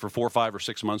was out for 4, 5, or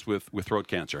 6 months with throat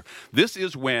cancer. This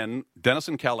is when Dennis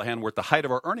and Callahan were at the height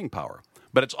of our earning power.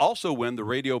 But it's also when the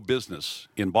radio business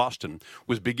in Boston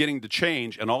was beginning to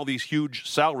change and all these huge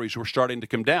salaries were starting to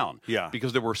come down. Yeah.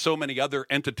 Because there were so many other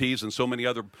entities and so many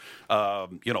other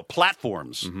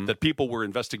platforms that people were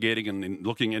investigating and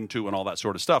looking into and all that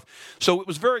sort of stuff. So it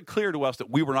was very clear to us that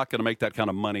we were not going to make that kind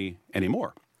of money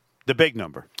anymore. The big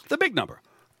number. The big number.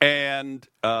 And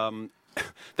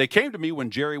they came to me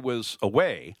when Jerry was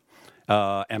away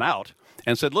and out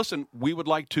and said, listen, we would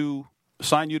like to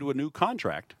sign you to a new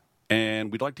contract,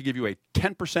 and we'd like to give you a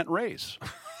 10% raise.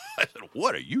 I said,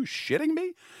 what, are you shitting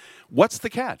me? What's the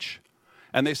catch?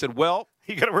 And they said, well,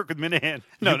 You got to work with Minahan.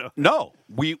 No.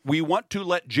 We want to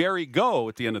let Jerry go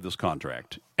at the end of this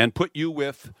contract and put you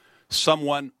with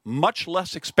someone much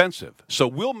less expensive. So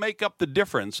we'll make up the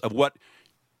difference of what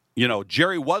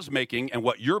Jerry was making and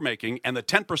what you're making, and the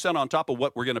 10% on top of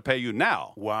what we're going to pay you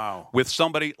now. Wow. With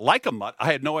somebody like a Mutt.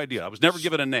 I had no idea. I was never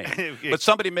given a name. But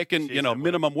somebody making,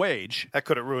 minimum wage. That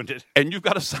could have ruined it. And you've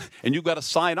got to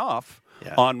sign off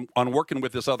on working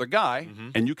with this other guy,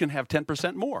 and you can have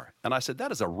 10% more. And I said,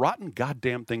 that is a rotten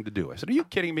goddamn thing to do. I said, are you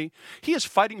kidding me? He is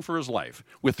fighting for his life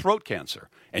with throat cancer,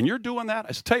 and you're doing that?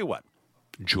 I said, tell you what,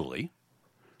 Julie,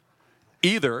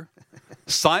 either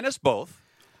sign us both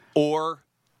or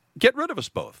get rid of us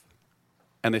both.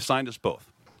 And they signed us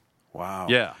both. Wow.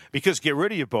 Yeah. Because get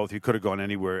rid of you both, you could have gone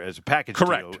anywhere as a package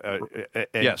Correct. deal.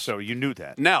 Yes. So you knew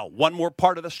that. Now, one more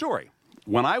part of the story.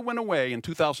 When I went away in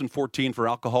 2014 for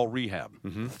alcohol rehab,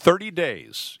 30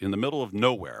 days in the middle of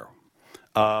nowhere,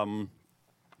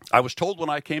 I was told when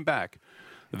I came back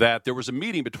that there was a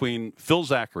meeting between Phil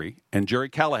Zachary and Jerry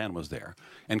Callahan was there.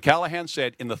 And Callahan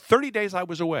said, in the 30 days I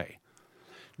was away,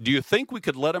 do you think we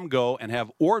could let him go and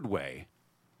have Ordway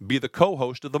be the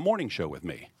co-host of the morning show with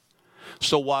me?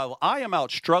 So while I am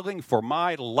out struggling for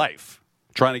my life,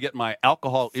 trying to get my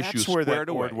alcohol issues That's where squared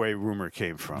that away. Ordway rumor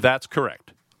came from. That's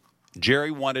correct.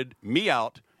 Jerry wanted me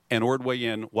out and Ordway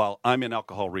in while I'm in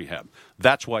alcohol rehab.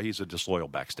 That's why he's a disloyal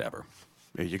backstabber.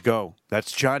 There you go.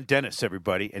 That's John Dennis,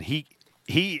 everybody. And he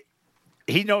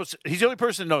knows, he's the only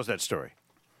person that knows that story.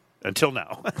 Until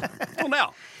now. Well,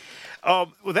 now.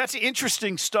 Well, that's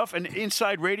interesting stuff and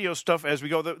inside radio stuff as we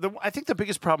go. I think the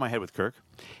biggest problem I had with Kirk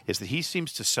is that he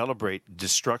seems to celebrate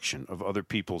destruction of other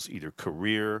people's either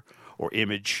career or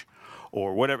image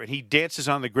or whatever. He dances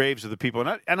on the graves of the people.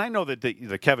 And I know that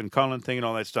the Kevin Cullen thing and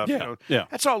all that stuff, yeah.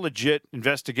 that's all legit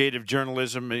investigative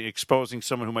journalism, exposing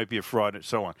someone who might be a fraud and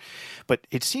so on. But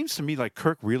it seems to me like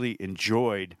Kirk really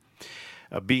enjoyed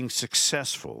being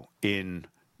successful in...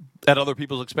 At other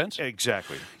people's expense?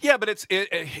 Exactly. Yeah, but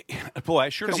boy, I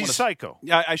sure don't want to... Because he's psycho.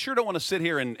 Yeah, I sure don't want to sit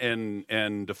here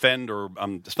and defend, or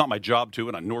it's not my job to,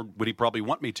 and nor would he probably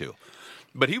want me to.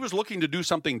 But he was looking to do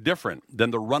something different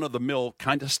than the run-of-the-mill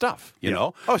kind of stuff, you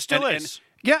know? Oh, still is.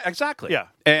 Yeah, exactly. Yeah.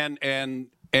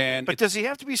 But does he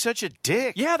have to be such a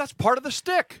dick? Yeah, that's part of the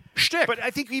shtick. But I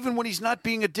think even when he's not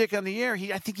being a dick on the air,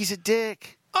 I think he's a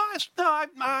dick.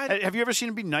 Have you ever seen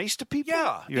him be nice to people?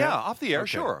 Yeah, off the air,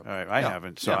 Okay. sure. All right, I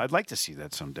haven't, so I'd like to see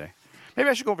that someday. Maybe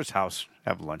I should go over his house,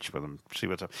 have lunch with him, see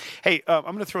what's up. Hey, I'm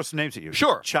going to throw some names at you.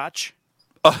 Sure. Chach.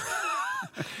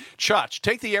 Chach,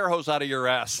 take the air hose out of your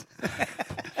ass.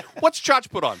 What's Chach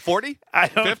put on? 40?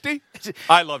 50?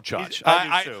 I love Chach.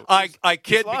 I do too. I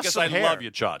kid lost because some I hair. love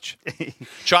you, Chach.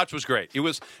 Chach was great.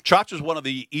 Chach was one of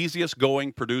the easiest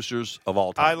going producers of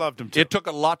all time. I loved him too. It took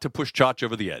a lot to push Chach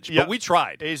over the edge, but we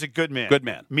tried. He's a good man. Good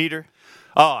man. Meter.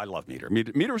 Oh, I love Meter.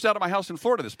 Meter was out of my house in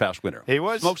Florida this past winter. He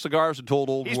was? Smoked cigars and told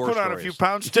old He's war put on a stories. few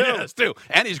pounds too. Yes, too.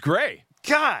 And he's gray.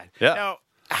 God. Yeah. Now,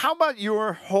 how about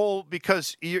your whole,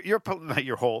 because you're not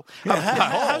your whole.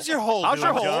 How's your whole How's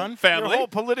your doing, whole John? family? Your whole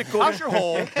political. How's your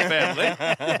whole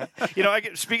family?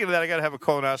 Speaking of that, I got to have a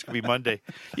colonoscopy Monday.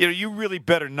 You really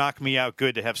better knock me out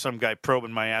good to have some guy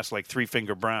probing my ass like Three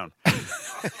Finger Brown.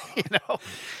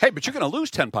 Hey, but you're going to lose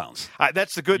 10 pounds.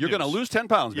 That's the good You're news. going to lose 10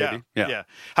 pounds, baby. Yeah.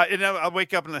 And I'll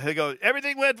wake up and they go,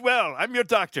 everything went well. I'm your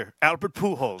doctor, Albert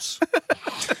Pujols.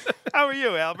 How are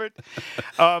you, Albert?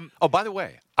 Oh, by the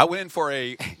way, I went in for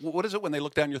what is it when they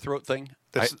look down your throat thing?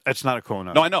 That's not a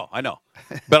colonoscopy. No, I know.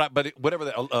 But whatever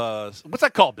what's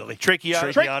that called, Billy?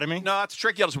 Tracheotomy? No, it's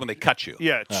tracheotomy when they cut you.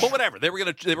 Yeah. But whatever. They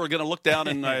were gonna look down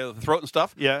in the throat and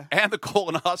stuff. Yeah. And the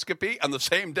colonoscopy on the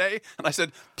same day. And I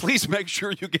said, please make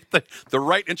sure you get the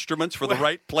right instruments for the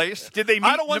right place. Did they meet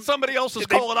I don't want somebody else's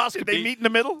colonoscopy. Did they meet in the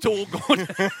middle?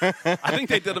 I think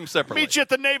they did them separately. Meet you at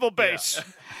the naval base.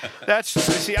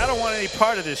 See, I don't want any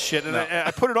part of this shit, and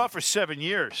I put it off for 7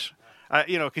 years.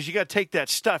 Because you got to take that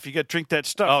stuff, you got to drink that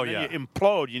stuff. Oh, and then yeah. you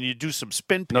implode, and you do some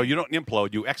spin. No, you don't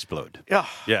implode. You explode. Oh,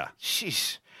 Yeah.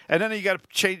 Jeez. And then you got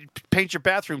to paint your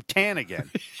bathroom tan again.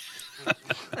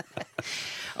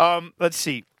 Let's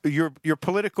see. Your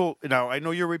political. Now I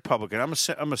know you're Republican. I'm a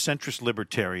centrist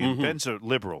libertarian. Ben's a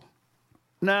liberal.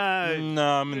 Nah.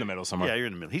 No, I'm in the middle somewhere. Yeah, you're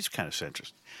in the middle. He's kind of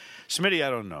centrist. Smitty, I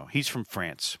don't know. He's from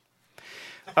France.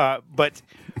 But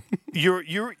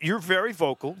you're very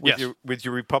vocal with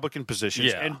your Republican positions.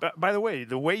 Yeah. And by the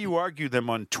way you argue them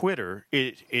on Twitter,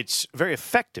 it's very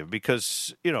effective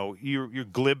because you're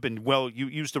glib and you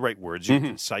use the right words. You're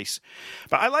concise.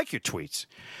 But I like your tweets.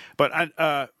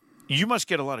 But you must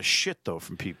get a lot of shit though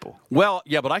from people. Well,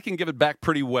 yeah, but I can give it back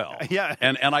pretty well. Yeah.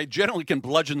 And I generally can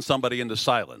bludgeon somebody into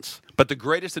silence. But the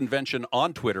greatest invention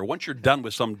on Twitter, once you're done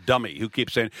with some dummy who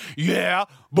keeps saying, yeah,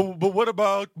 but what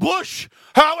about Bush?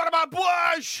 Huh? What about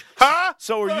Bush? Huh?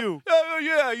 So are you.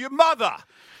 Yeah, your mother.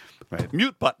 Right.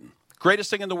 Mute button.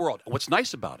 Greatest thing in the world. And what's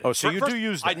nice about it. Oh, so you do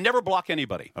use that. I never block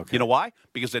anybody. Okay. You know why?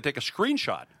 Because they take a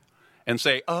screenshot and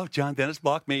say, oh, John Dennis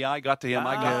blocked me. I got to him.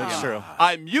 I got to him. True.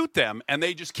 I mute them, and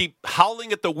they just keep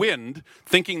howling at the wind,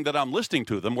 thinking that I'm listening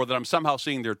to them or that I'm somehow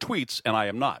seeing their tweets, and I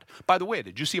am not. By the way,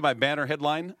 did you see my banner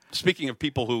headline? Speaking of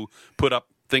people who put up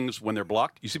things when they're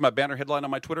blocked, you see my banner headline on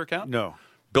my Twitter account? No.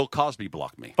 Bill Cosby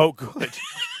blocked me. Oh, good.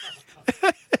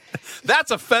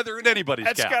 That's a feather in anybody's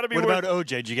cap. That's got to be What worth. about OJ?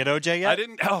 Did you get OJ yet? I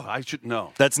didn't. Oh, I should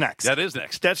know. That's next. That is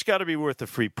next. That's got to be worth a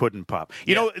free pudding pop.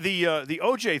 You know the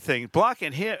OJ thing,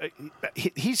 blocking him.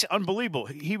 He's unbelievable.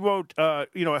 He wrote, I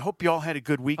hope you all had a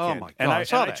good weekend. Oh my God, and I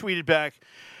saw I that. tweeted back,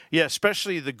 yeah,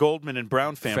 especially the Goldman and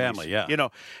Brown families. Family, yeah.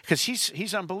 Because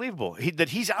he's unbelievable.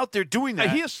 He's out there doing that.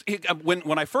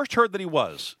 When I first heard that he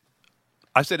was,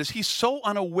 I said, is he so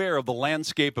unaware of the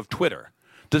landscape of Twitter?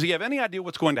 Does he have any idea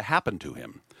what's going to happen to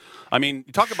him? I mean,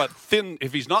 you talk about thin.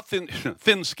 If he's not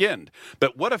thin-skinned,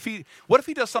 but what if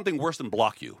he does something worse than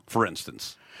block you, for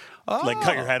instance? Like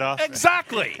cut your head off?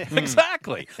 Exactly.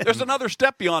 Exactly. There's another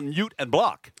step beyond mute and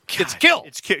block. It's kill.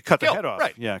 It's cut the Kill, head off.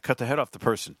 right. Yeah, cut the head off the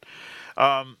person.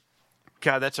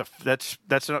 God, that's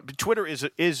Twitter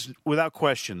is without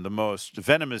question the most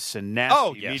venomous and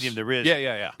nasty medium there is.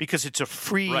 Yeah. Because it's a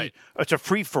free Right. it's a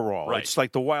free for all. Right. It's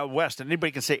like the Wild West, and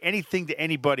anybody can say anything to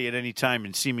anybody at any time,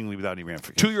 and seemingly without any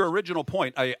ramifications. To your original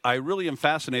point, I really am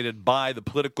fascinated by the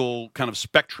political kind of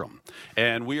spectrum,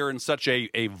 and we are in such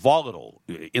a volatile,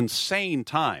 insane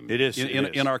time. It is.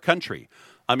 in our country.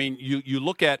 I mean, you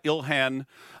look at Ilhan,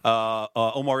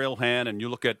 Omar Ilhan, and you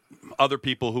look at other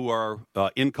people who are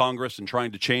in Congress and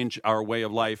trying to change our way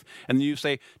of life, and you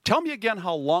say, tell me again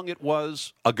how long it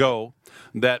was ago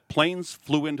that planes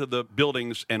flew into the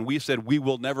buildings and we said we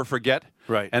will never forget.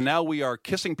 Right. And now we are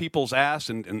kissing people's ass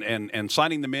and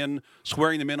signing them in,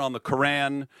 swearing them in on the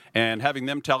Quran, and having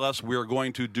them tell us we're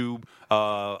going to do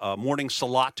morning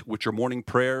salat, which are morning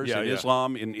prayers in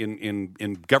Islam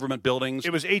in government buildings.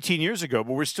 It was 18 years ago,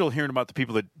 but we're still hearing about the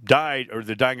people that died or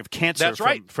they're dying of cancer. That's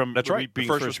right. From That's right. being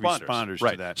First first responders.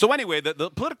 right. To that. So anyway,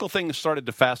 the political thing started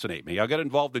to fascinate me. I got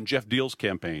involved in Jeff Deal's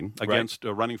campaign against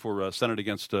running for Senate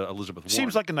against Elizabeth Warren.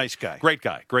 Seems like a nice guy. Great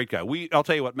guy. I'll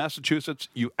tell you what, Massachusetts,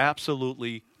 you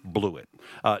absolutely blew it.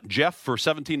 Jeff, for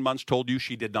 17 months, told you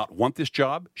she did not want this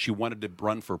job. She wanted to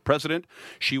run for president.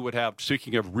 She would have,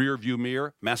 speaking of rear view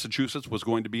mirror, Massachusetts was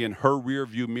going to be in her rear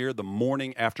view mirror the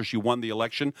morning after she won the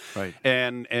election. Right.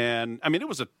 And I mean, it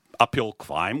was a uphill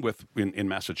climb in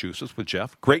Massachusetts with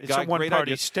Jeff. Great guy, it's a great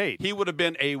one-party idea. state. He would have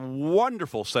been a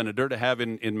wonderful senator to have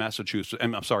in Massachusetts.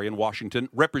 In Washington,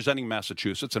 representing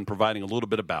Massachusetts and providing a little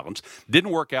bit of balance.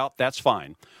 Didn't work out. That's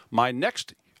fine. I'm going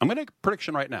to make a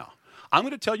prediction right now. I'm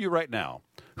going to tell you right now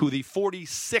who the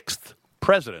 46th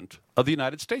president of the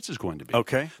United States is going to be.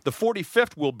 Okay. The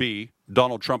 45th will be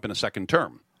Donald Trump in a second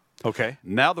term. Okay.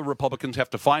 Now the Republicans have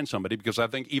to find somebody because I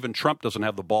think even Trump doesn't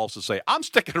have the balls to say, I'm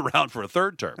sticking around for a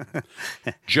third term.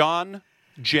 John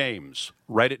James.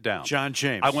 Write it down. John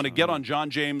James. I want to get on John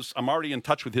James. I'm already in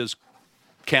touch with his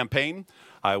campaign.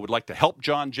 I would like to help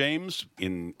John James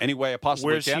in any way I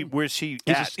possibly can. Where's he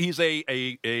at? He's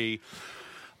a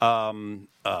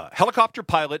helicopter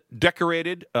pilot,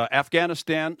 decorated,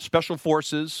 Afghanistan, Special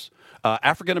Forces,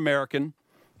 African-American,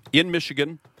 in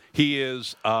Michigan. He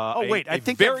is I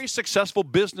think very successful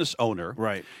business owner.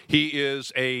 Right. He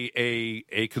is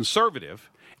a conservative,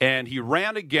 and he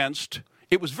ran against.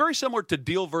 It was very similar to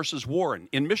Deal versus Warren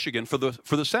in Michigan for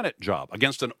the Senate job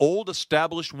against an old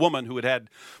established woman who had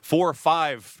 4 or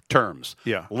 5 terms.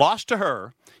 Yeah. Lost to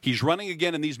her. He's running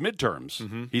again in these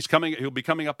midterms. He'll be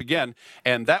coming up again,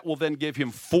 and that will then give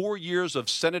him 4 years of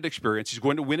Senate experience. He's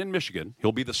going to win in Michigan.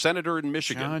 He'll be the senator in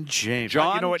Michigan. John James.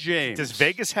 John you know what? James. Does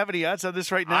Vegas have any odds on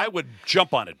this right now? I would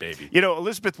jump on it, baby. You know,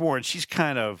 Elizabeth Warren, she's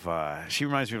kind of, she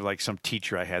reminds me of like some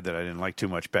teacher I had that I didn't like too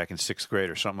much back in 6th grade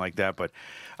or something like that. But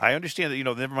I understand that,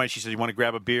 never mind, she said, you want to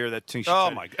grab a beer? That thing.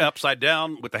 Upside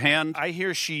down with the hand. I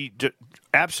hear she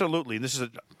absolutely,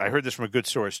 and I heard this from a good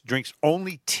source, drinks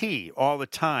only tea all the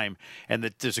time, and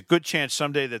that there's a good chance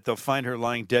someday that they'll find her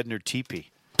lying dead in her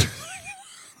teepee.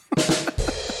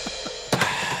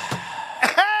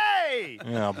 Hey!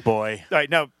 Oh, boy. All right,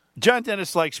 now, John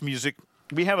Dennis likes music.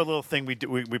 We have a little thing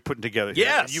we're putting together here.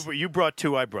 Yes. You brought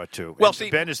 2, I brought 2. Well, And see-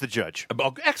 Ben is the judge.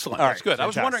 Oh, excellent. All That's right, good. I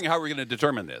was fantastic. wondering how we're going to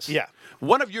determine this. Yeah.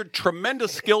 One of your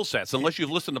tremendous skill sets, unless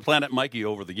you've listened to Planet Mikey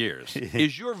over the years,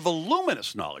 is your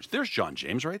voluminous knowledge. There's John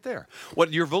James right there.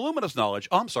 What your voluminous knowledge?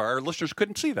 Oh, I'm sorry, our listeners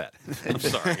couldn't see that. I'm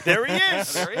sorry. There he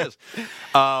is. There he is.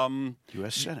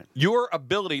 U.S. Senate. Your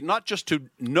ability not just to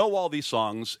know all these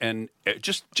songs and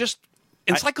just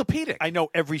encyclopedic. I know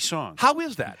every song. How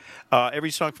is that?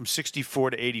 Every song from 64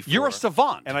 to 84. You're a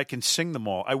savant. And I can sing them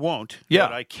all. I won't, Yeah.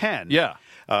 but I can Yeah.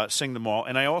 sing them all.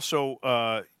 And I also,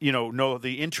 know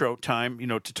the intro time,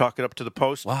 to talk it up to the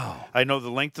post. Wow. I know the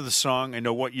length of the song. I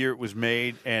know what year it was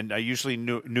made. And I usually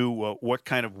knew what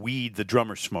kind of weed the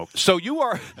drummer smoked. So you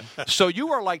are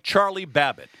like Charlie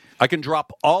Babbitt. I can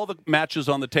drop all the matches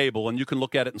on the table, and you can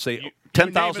look at it and say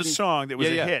 10,000. name a song that was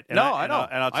a hit, and No, I I know.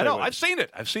 and I'll tell you what. I've seen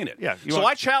it. Yeah, you So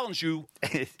want- I challenge you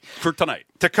for tonight.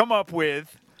 To come up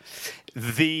with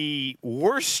the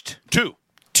worst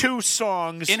 2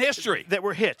 songs In history. that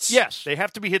were hits. Yes. They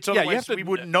have to be hits, Yeah, otherwise you have to. we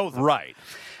wouldn't know them. Right.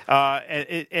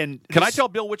 And Can I tell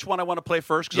Bill which one I want to play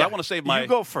first? Because Yeah. I want to save my. You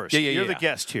go first. Yeah, yeah, You're yeah. the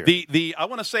guest here. I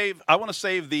want to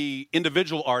save the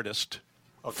individual artist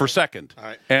for second, All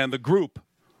right. and the group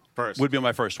First. would be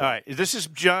my first one. All right, this is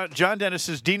John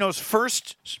Dennis's Dino's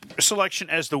first selection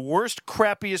as the worst,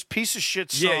 crappiest piece of shit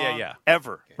song Yeah.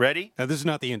 ever. Ready? Now, this is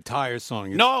not the entire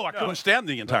song. No, I couldn't stand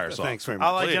the entire song. Thanks very much.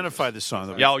 I'll identify the song.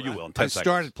 That we- Yeah, you will in 10 I seconds.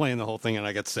 started playing the whole thing and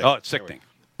I got sick. Oh, it's sickening.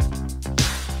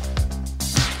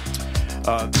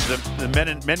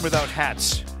 the Men Without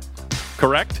Hats,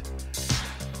 Correct?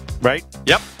 right?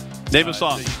 Yep. Name a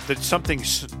song. The something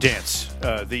dance.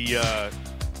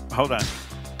 Hold on.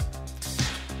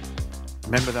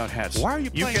 Men Without Hats. Why are you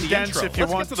You playing can the dance intro? if you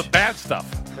Let's want. get to the bad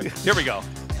stuff. Here we go.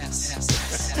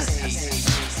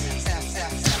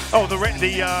 Oh,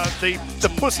 the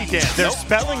pussy dance. They're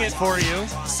spelling it for you.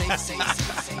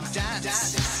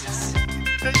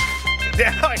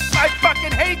 I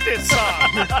fucking hate this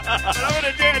song. And I'm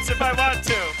gonna dance if I want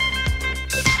to.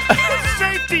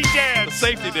 Safety dance.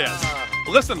 Safety dance.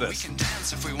 Listen to this. We can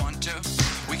dance if we want to.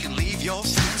 We can leave your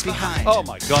friends behind. Oh,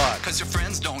 my God. Because your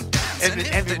friends don't dance. And if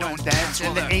they Everyone don't dance, well,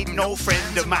 and there then ain't no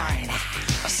friend of mine.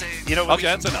 I say, You know, Okay,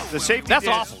 that's enough. The safety That's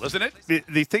dance, awful, isn't it?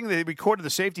 The thing they recorded the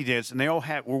safety dance, and they all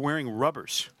were wearing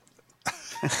rubbers.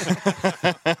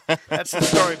 That's the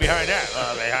story behind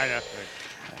that.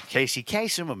 Casey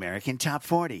Kasem, American Top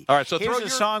 40. All right, so here's throw a your-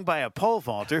 song by a pole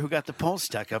vaulter who got the pole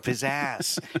stuck up his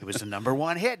ass. It was the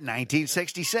 #1 hit in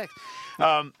 1966.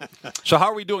 So how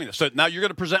are we doing this? So now you're going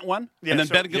to present one, Yeah, and then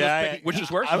so- Ben can pick which is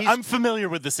worse. I'm familiar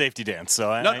with the safety dance, so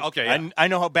I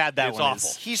know how bad that It's one awful.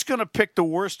 is. He's going to pick the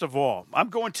worst of all. I'm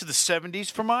going to the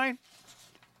 70s for mine.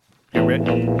 You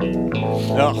ready?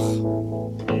 Ugh.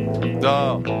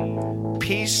 Oh.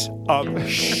 Piece of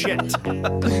shit.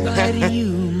 Goodbye to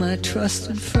you, my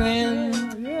trusted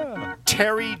friend.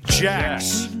 Terry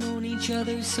Jacks. We've known each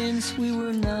other since we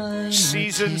were 9.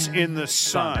 Seasons in the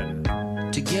Sun.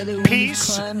 Together we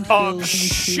Piece climbed of hills and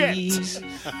shit. trees.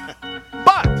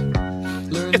 But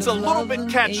Learned It's a of little love bit and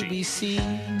catchy. ABC,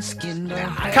 skinned our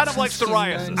kind backs of like and skinned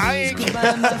psoriasis. our I knees. ain't-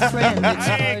 Goodbye, my friend, it's I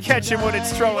ain't hard to catching what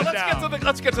it's throwing well, down.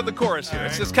 let's get to the chorus here.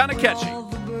 It's kind of catchy. All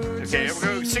the birds Okay, we're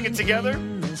going to sing it together.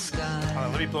 in the sky. Hold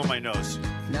on, let me blow my nose.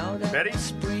 Now that Ready?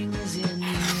 spring is in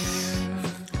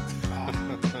the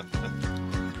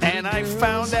And I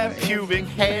found that pubic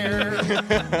hair.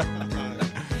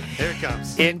 Here it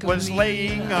comes. It was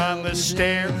laying on the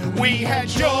stair. We had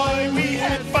joy, we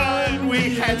had fun,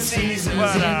 we had seasons.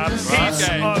 What a piece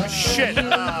Okay. of shit. Oh,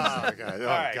 God. Oh, All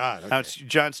right. God. Now it's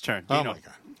John's turn. Oh, Dino. my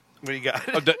God. What do you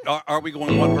got? Are we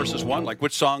going 1 versus 1? Like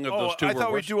which song of those two? I were thought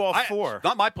we'd worse? do all 4. It's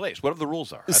not my place. Whatever the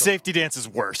rules are. I The don't safety dance is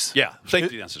worse. know. Yeah,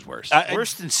 safety dance is worse.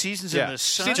 Worse than Seasons Yeah. in the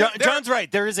Sun. See, John's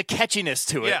right. There is a catchiness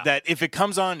to it Yeah. that if it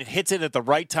comes on, it hits it at the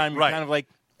right time. You're Right. kind of like,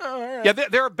 Yeah,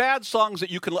 there are bad songs that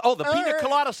you can. Oh, the Pina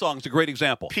Colada song is a great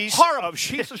example. Piece Horrible of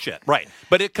shit. piece of shit. Right,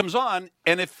 but it comes on,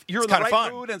 and if you're in the kinda right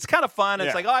fun. mood, and it's kind of fun, and it's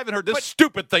Yeah. like, oh, I haven't heard this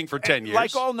stupid thing for 10 years.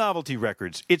 Like all novelty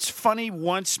records, it's funny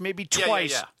once, maybe Yeah,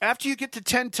 twice. yeah. After you get to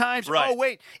 10 times, Right. oh,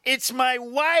 wait, it's my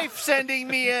wife sending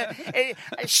me a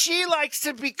she likes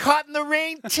to be caught in the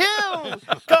rain, too.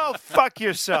 Go fuck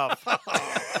yourself.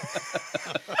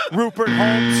 Rupert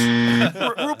Holmes.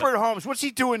 Rupert Holmes, what's he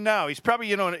doing now? He's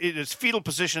probably, in his fetal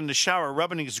position in the shower,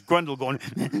 rubbing his grundle, going,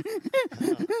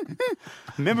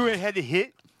 remember I had to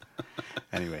hit?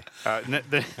 Anyway.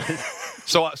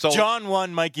 so John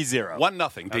 1, Mikey 0.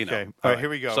 1-0, Dino. Okay. All right, here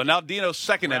we go. So now Dino's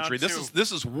second Round entry. two.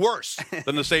 This is worse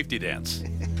than the safety dance.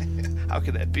 How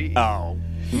could that be? Oh.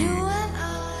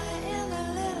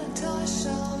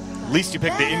 At least you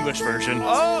picked the English version.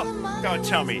 Oh, don't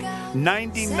tell me.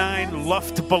 99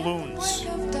 Luft Balloons.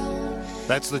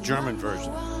 That's the German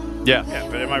version. Yeah. Yeah,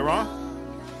 but am I wrong?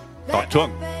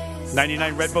 Tung.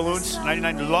 99 red balloons,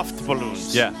 99 Luft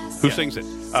Balloons. Yeah. Who sings it?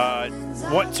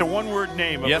 It's a one-word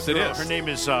name. Of Yes, a it girl. is. Her name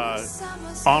is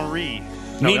Henri.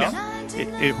 Nina.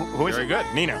 Who is Very it? good.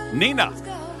 Nina. Nina.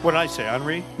 What did I say?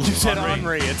 Henri? You said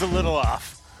Henri. It's a little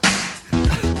off.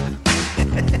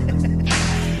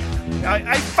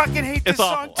 I fucking hate this It's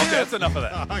song, awful. too. Okay, that's enough of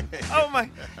that. Oh, my.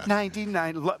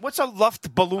 99. What's a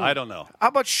Luft Balloon? I don't know. How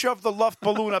about shove the Luft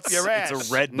Balloon up your ass? It's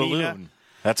a red Nina? balloon.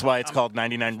 That's why it's called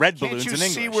 99 red Can't balloons you in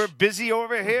English. see we're busy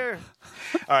over here?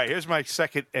 All right, here's my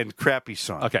second and crappy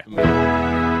song. Okay.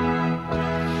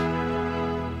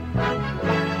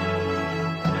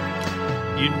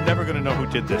 You're never going to know who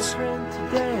did this.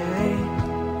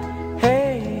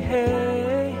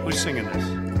 Who's singing this?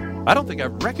 I don't think I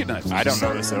recognize this. I don't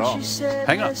know this at all.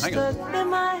 Hang on.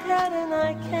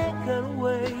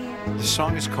 The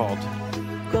song is called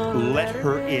Let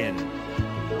Her In.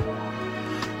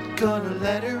 Gonna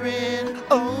let her in.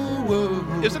 Oh,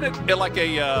 whoa. Isn't it like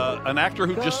an actor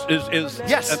who just is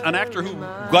Yes. an actor who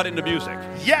got into music?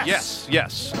 Yes.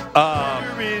 Yes.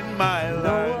 You're in my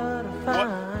life. What?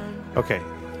 Okay.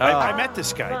 I met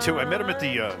this guy, too. I met him at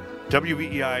the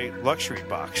WEI Luxury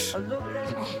Box.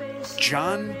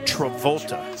 John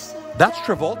Travolta. That's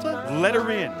Travolta? Let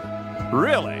Her In.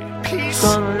 Really? Piece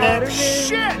of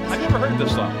shit. I never heard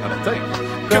this song, I don't think.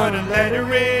 Gonna let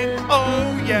her in.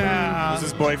 Oh, yeah. Was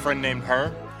his boyfriend named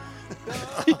Her?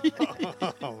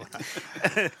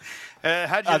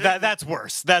 How'd you That's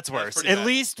worse. That's worse. pretty At bad.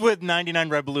 least with 99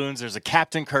 red balloons, there's a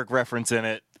Captain Kirk reference in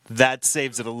it. That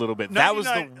saves it a little bit. That was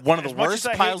 99 one of the as much worst as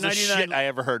I hate piles of 99 shit I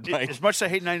ever heard, Mike. As much as I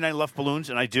hate 99 Luft Balloons,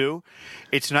 and I do,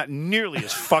 it's not nearly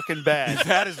as fucking bad.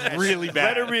 That is really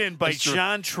bad. Let Her In by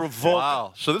John Travolta.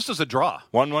 Wow. So this is a draw.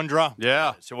 1-1 draw.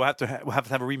 Yeah. So we'll have to have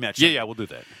a rematch. Yeah, we'll do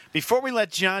that. Before we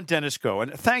let John Dennis go,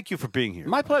 and thank you for being here.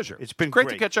 My pleasure. It's been great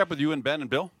great. to catch up with you and Ben and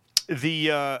Bill.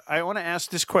 I want to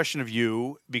ask this question of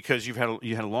you because you had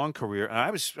a long career. And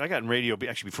I got in radio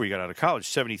actually before you got out of college,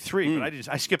 73, but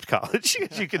I skipped college,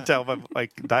 as you can tell by my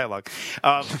dialogue.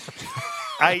 I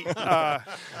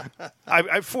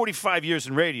have 45 years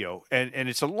in radio, and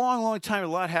it's a long, long time. A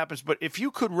lot happens. But if you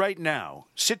could right now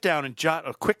sit down and jot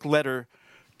a quick letter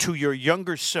to your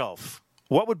younger self,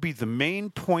 what would be the main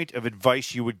point of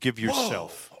advice you would give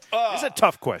yourself? It's a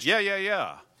tough question.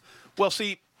 Yeah. Well,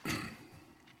 see,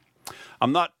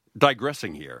 I'm not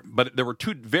digressing here, but there were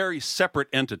two very separate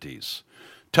entities,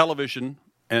 television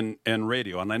and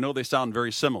radio, and I know they sound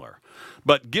very similar.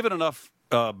 But given enough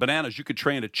bananas, you could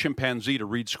train a chimpanzee to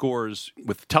read scores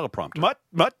with teleprompter. Mutt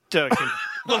can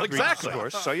Well, read exactly.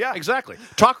 scores, so yeah. Exactly.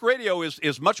 Talk radio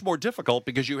is much more difficult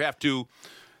because you have to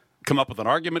come up with an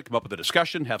argument, come up with a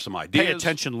discussion, have some ideas. Pay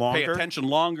attention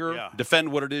longer. Yeah.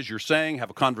 Defend what it is you're saying,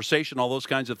 have a conversation, all those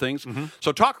kinds of things. Mm-hmm.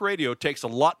 So talk radio takes a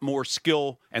lot more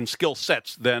skill and skill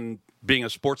sets than being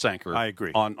a sports anchor I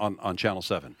agree. on Channel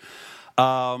 7.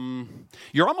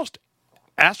 You're almost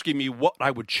asking me what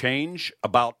I would change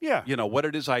about what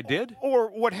it is I did. Or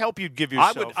what help you'd give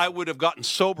yourself. I would have gotten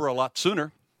sober a lot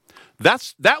sooner.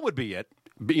 That would be it.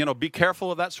 Be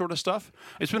careful of that sort of stuff.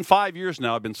 It's been 5 years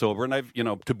now I've been sober, and I've,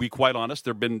 to be quite honest,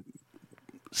 there have been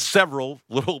several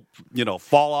little,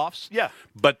 fall-offs. Yeah.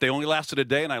 But they only lasted a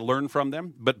day, and I learned from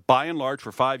them. But by and large,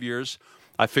 for 5 years,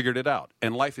 I figured it out.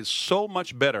 And life is so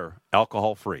much better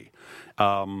alcohol-free.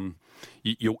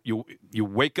 You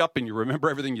wake up and you remember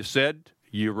everything you said.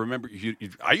 You remember.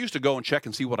 I used to go and check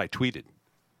and see what I tweeted.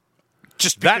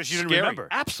 Just because That's you didn't scary. remember.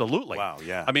 Absolutely. Wow,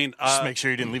 yeah. I mean, Just make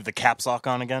sure you didn't leave the caps lock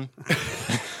on again.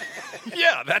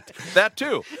 Yeah, that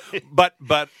too. But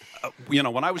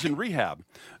when I was in rehab,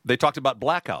 they talked about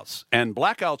blackouts, and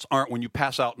blackouts aren't when you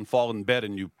pass out and fall in bed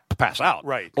and you pass out.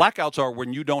 Right. Blackouts are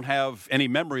when you don't have any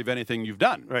memory of anything you've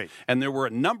done. Right. And there were a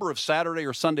number of Saturday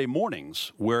or Sunday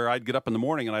mornings where I'd get up in the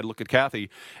morning and I'd look at Kathy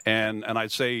and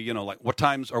I'd say, like, what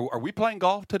times are we playing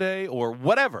golf today or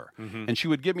whatever? Mm-hmm. And she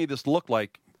would give me this look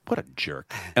like, what a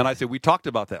jerk. And I said, we talked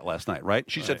about that last night, right?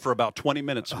 She said for about 20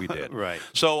 minutes we did. Right.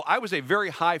 So I was a very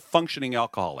high-functioning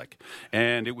alcoholic.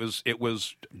 And it was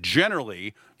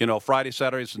generally, Friday,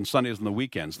 Saturdays, and Sundays and the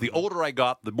weekends. The older I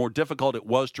got, the more difficult it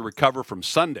was to recover from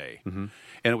Sunday. Mm-hmm.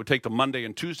 And it would take the Monday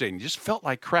and Tuesday, and you just felt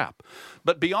like crap.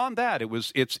 But beyond that,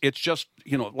 it's just,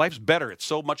 life's better. It's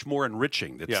so much more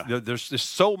enriching. There's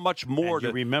so much more and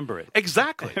you remember it.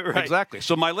 Exactly. Right. Exactly.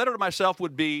 So my letter to myself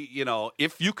would be,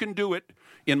 if you can do it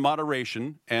in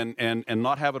moderation and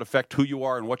not have it affect who you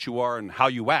are and what you are and how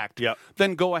you act,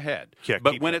 then go ahead. Yeah,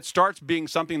 but when it starts being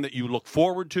something that you look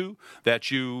forward to,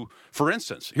 for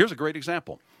instance, here's a great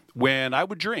example. When I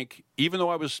would drink, even though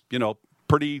I was,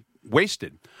 pretty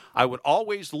wasted, I would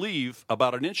always leave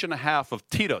about 1.5 inches of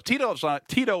Tito.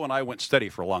 Tito and I went steady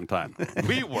for a long time.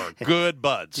 We were good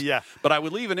buds. Yeah. But I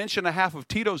would leave 1.5 inches of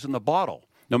Tito's in the bottle,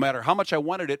 no matter how much I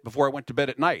wanted it before I went to bed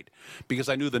at night, because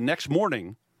I knew the next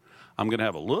morning I'm going to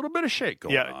have a little bit of shake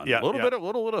going on, a little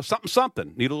bit of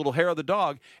something. Need a little hair of the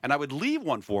dog, and I would leave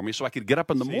one for me so I could get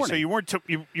up in the morning. So you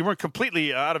weren't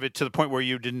completely out of it to the point where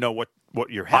you didn't know what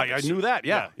your habits. I knew that.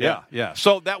 Yeah.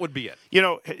 So that would be it.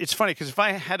 It's funny because if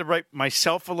I had to write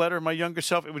myself a letter, my younger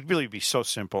self, it would really be so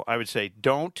simple. I would say,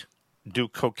 don't do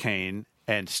cocaine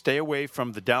and stay away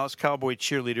from the Dallas Cowboy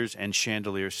cheerleaders and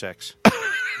chandelier sex.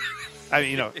 I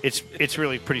mean, it's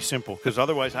really pretty simple because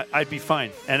otherwise I'd be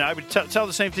fine. And I would tell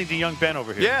the same thing to young Ben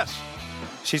over here. Yes.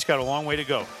 She's got a long way to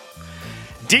go.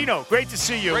 Dino, great to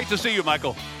see you. Great to see you,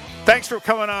 Michael. Thanks for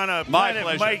coming on a My Planet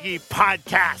pleasure. Mikey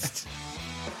podcast.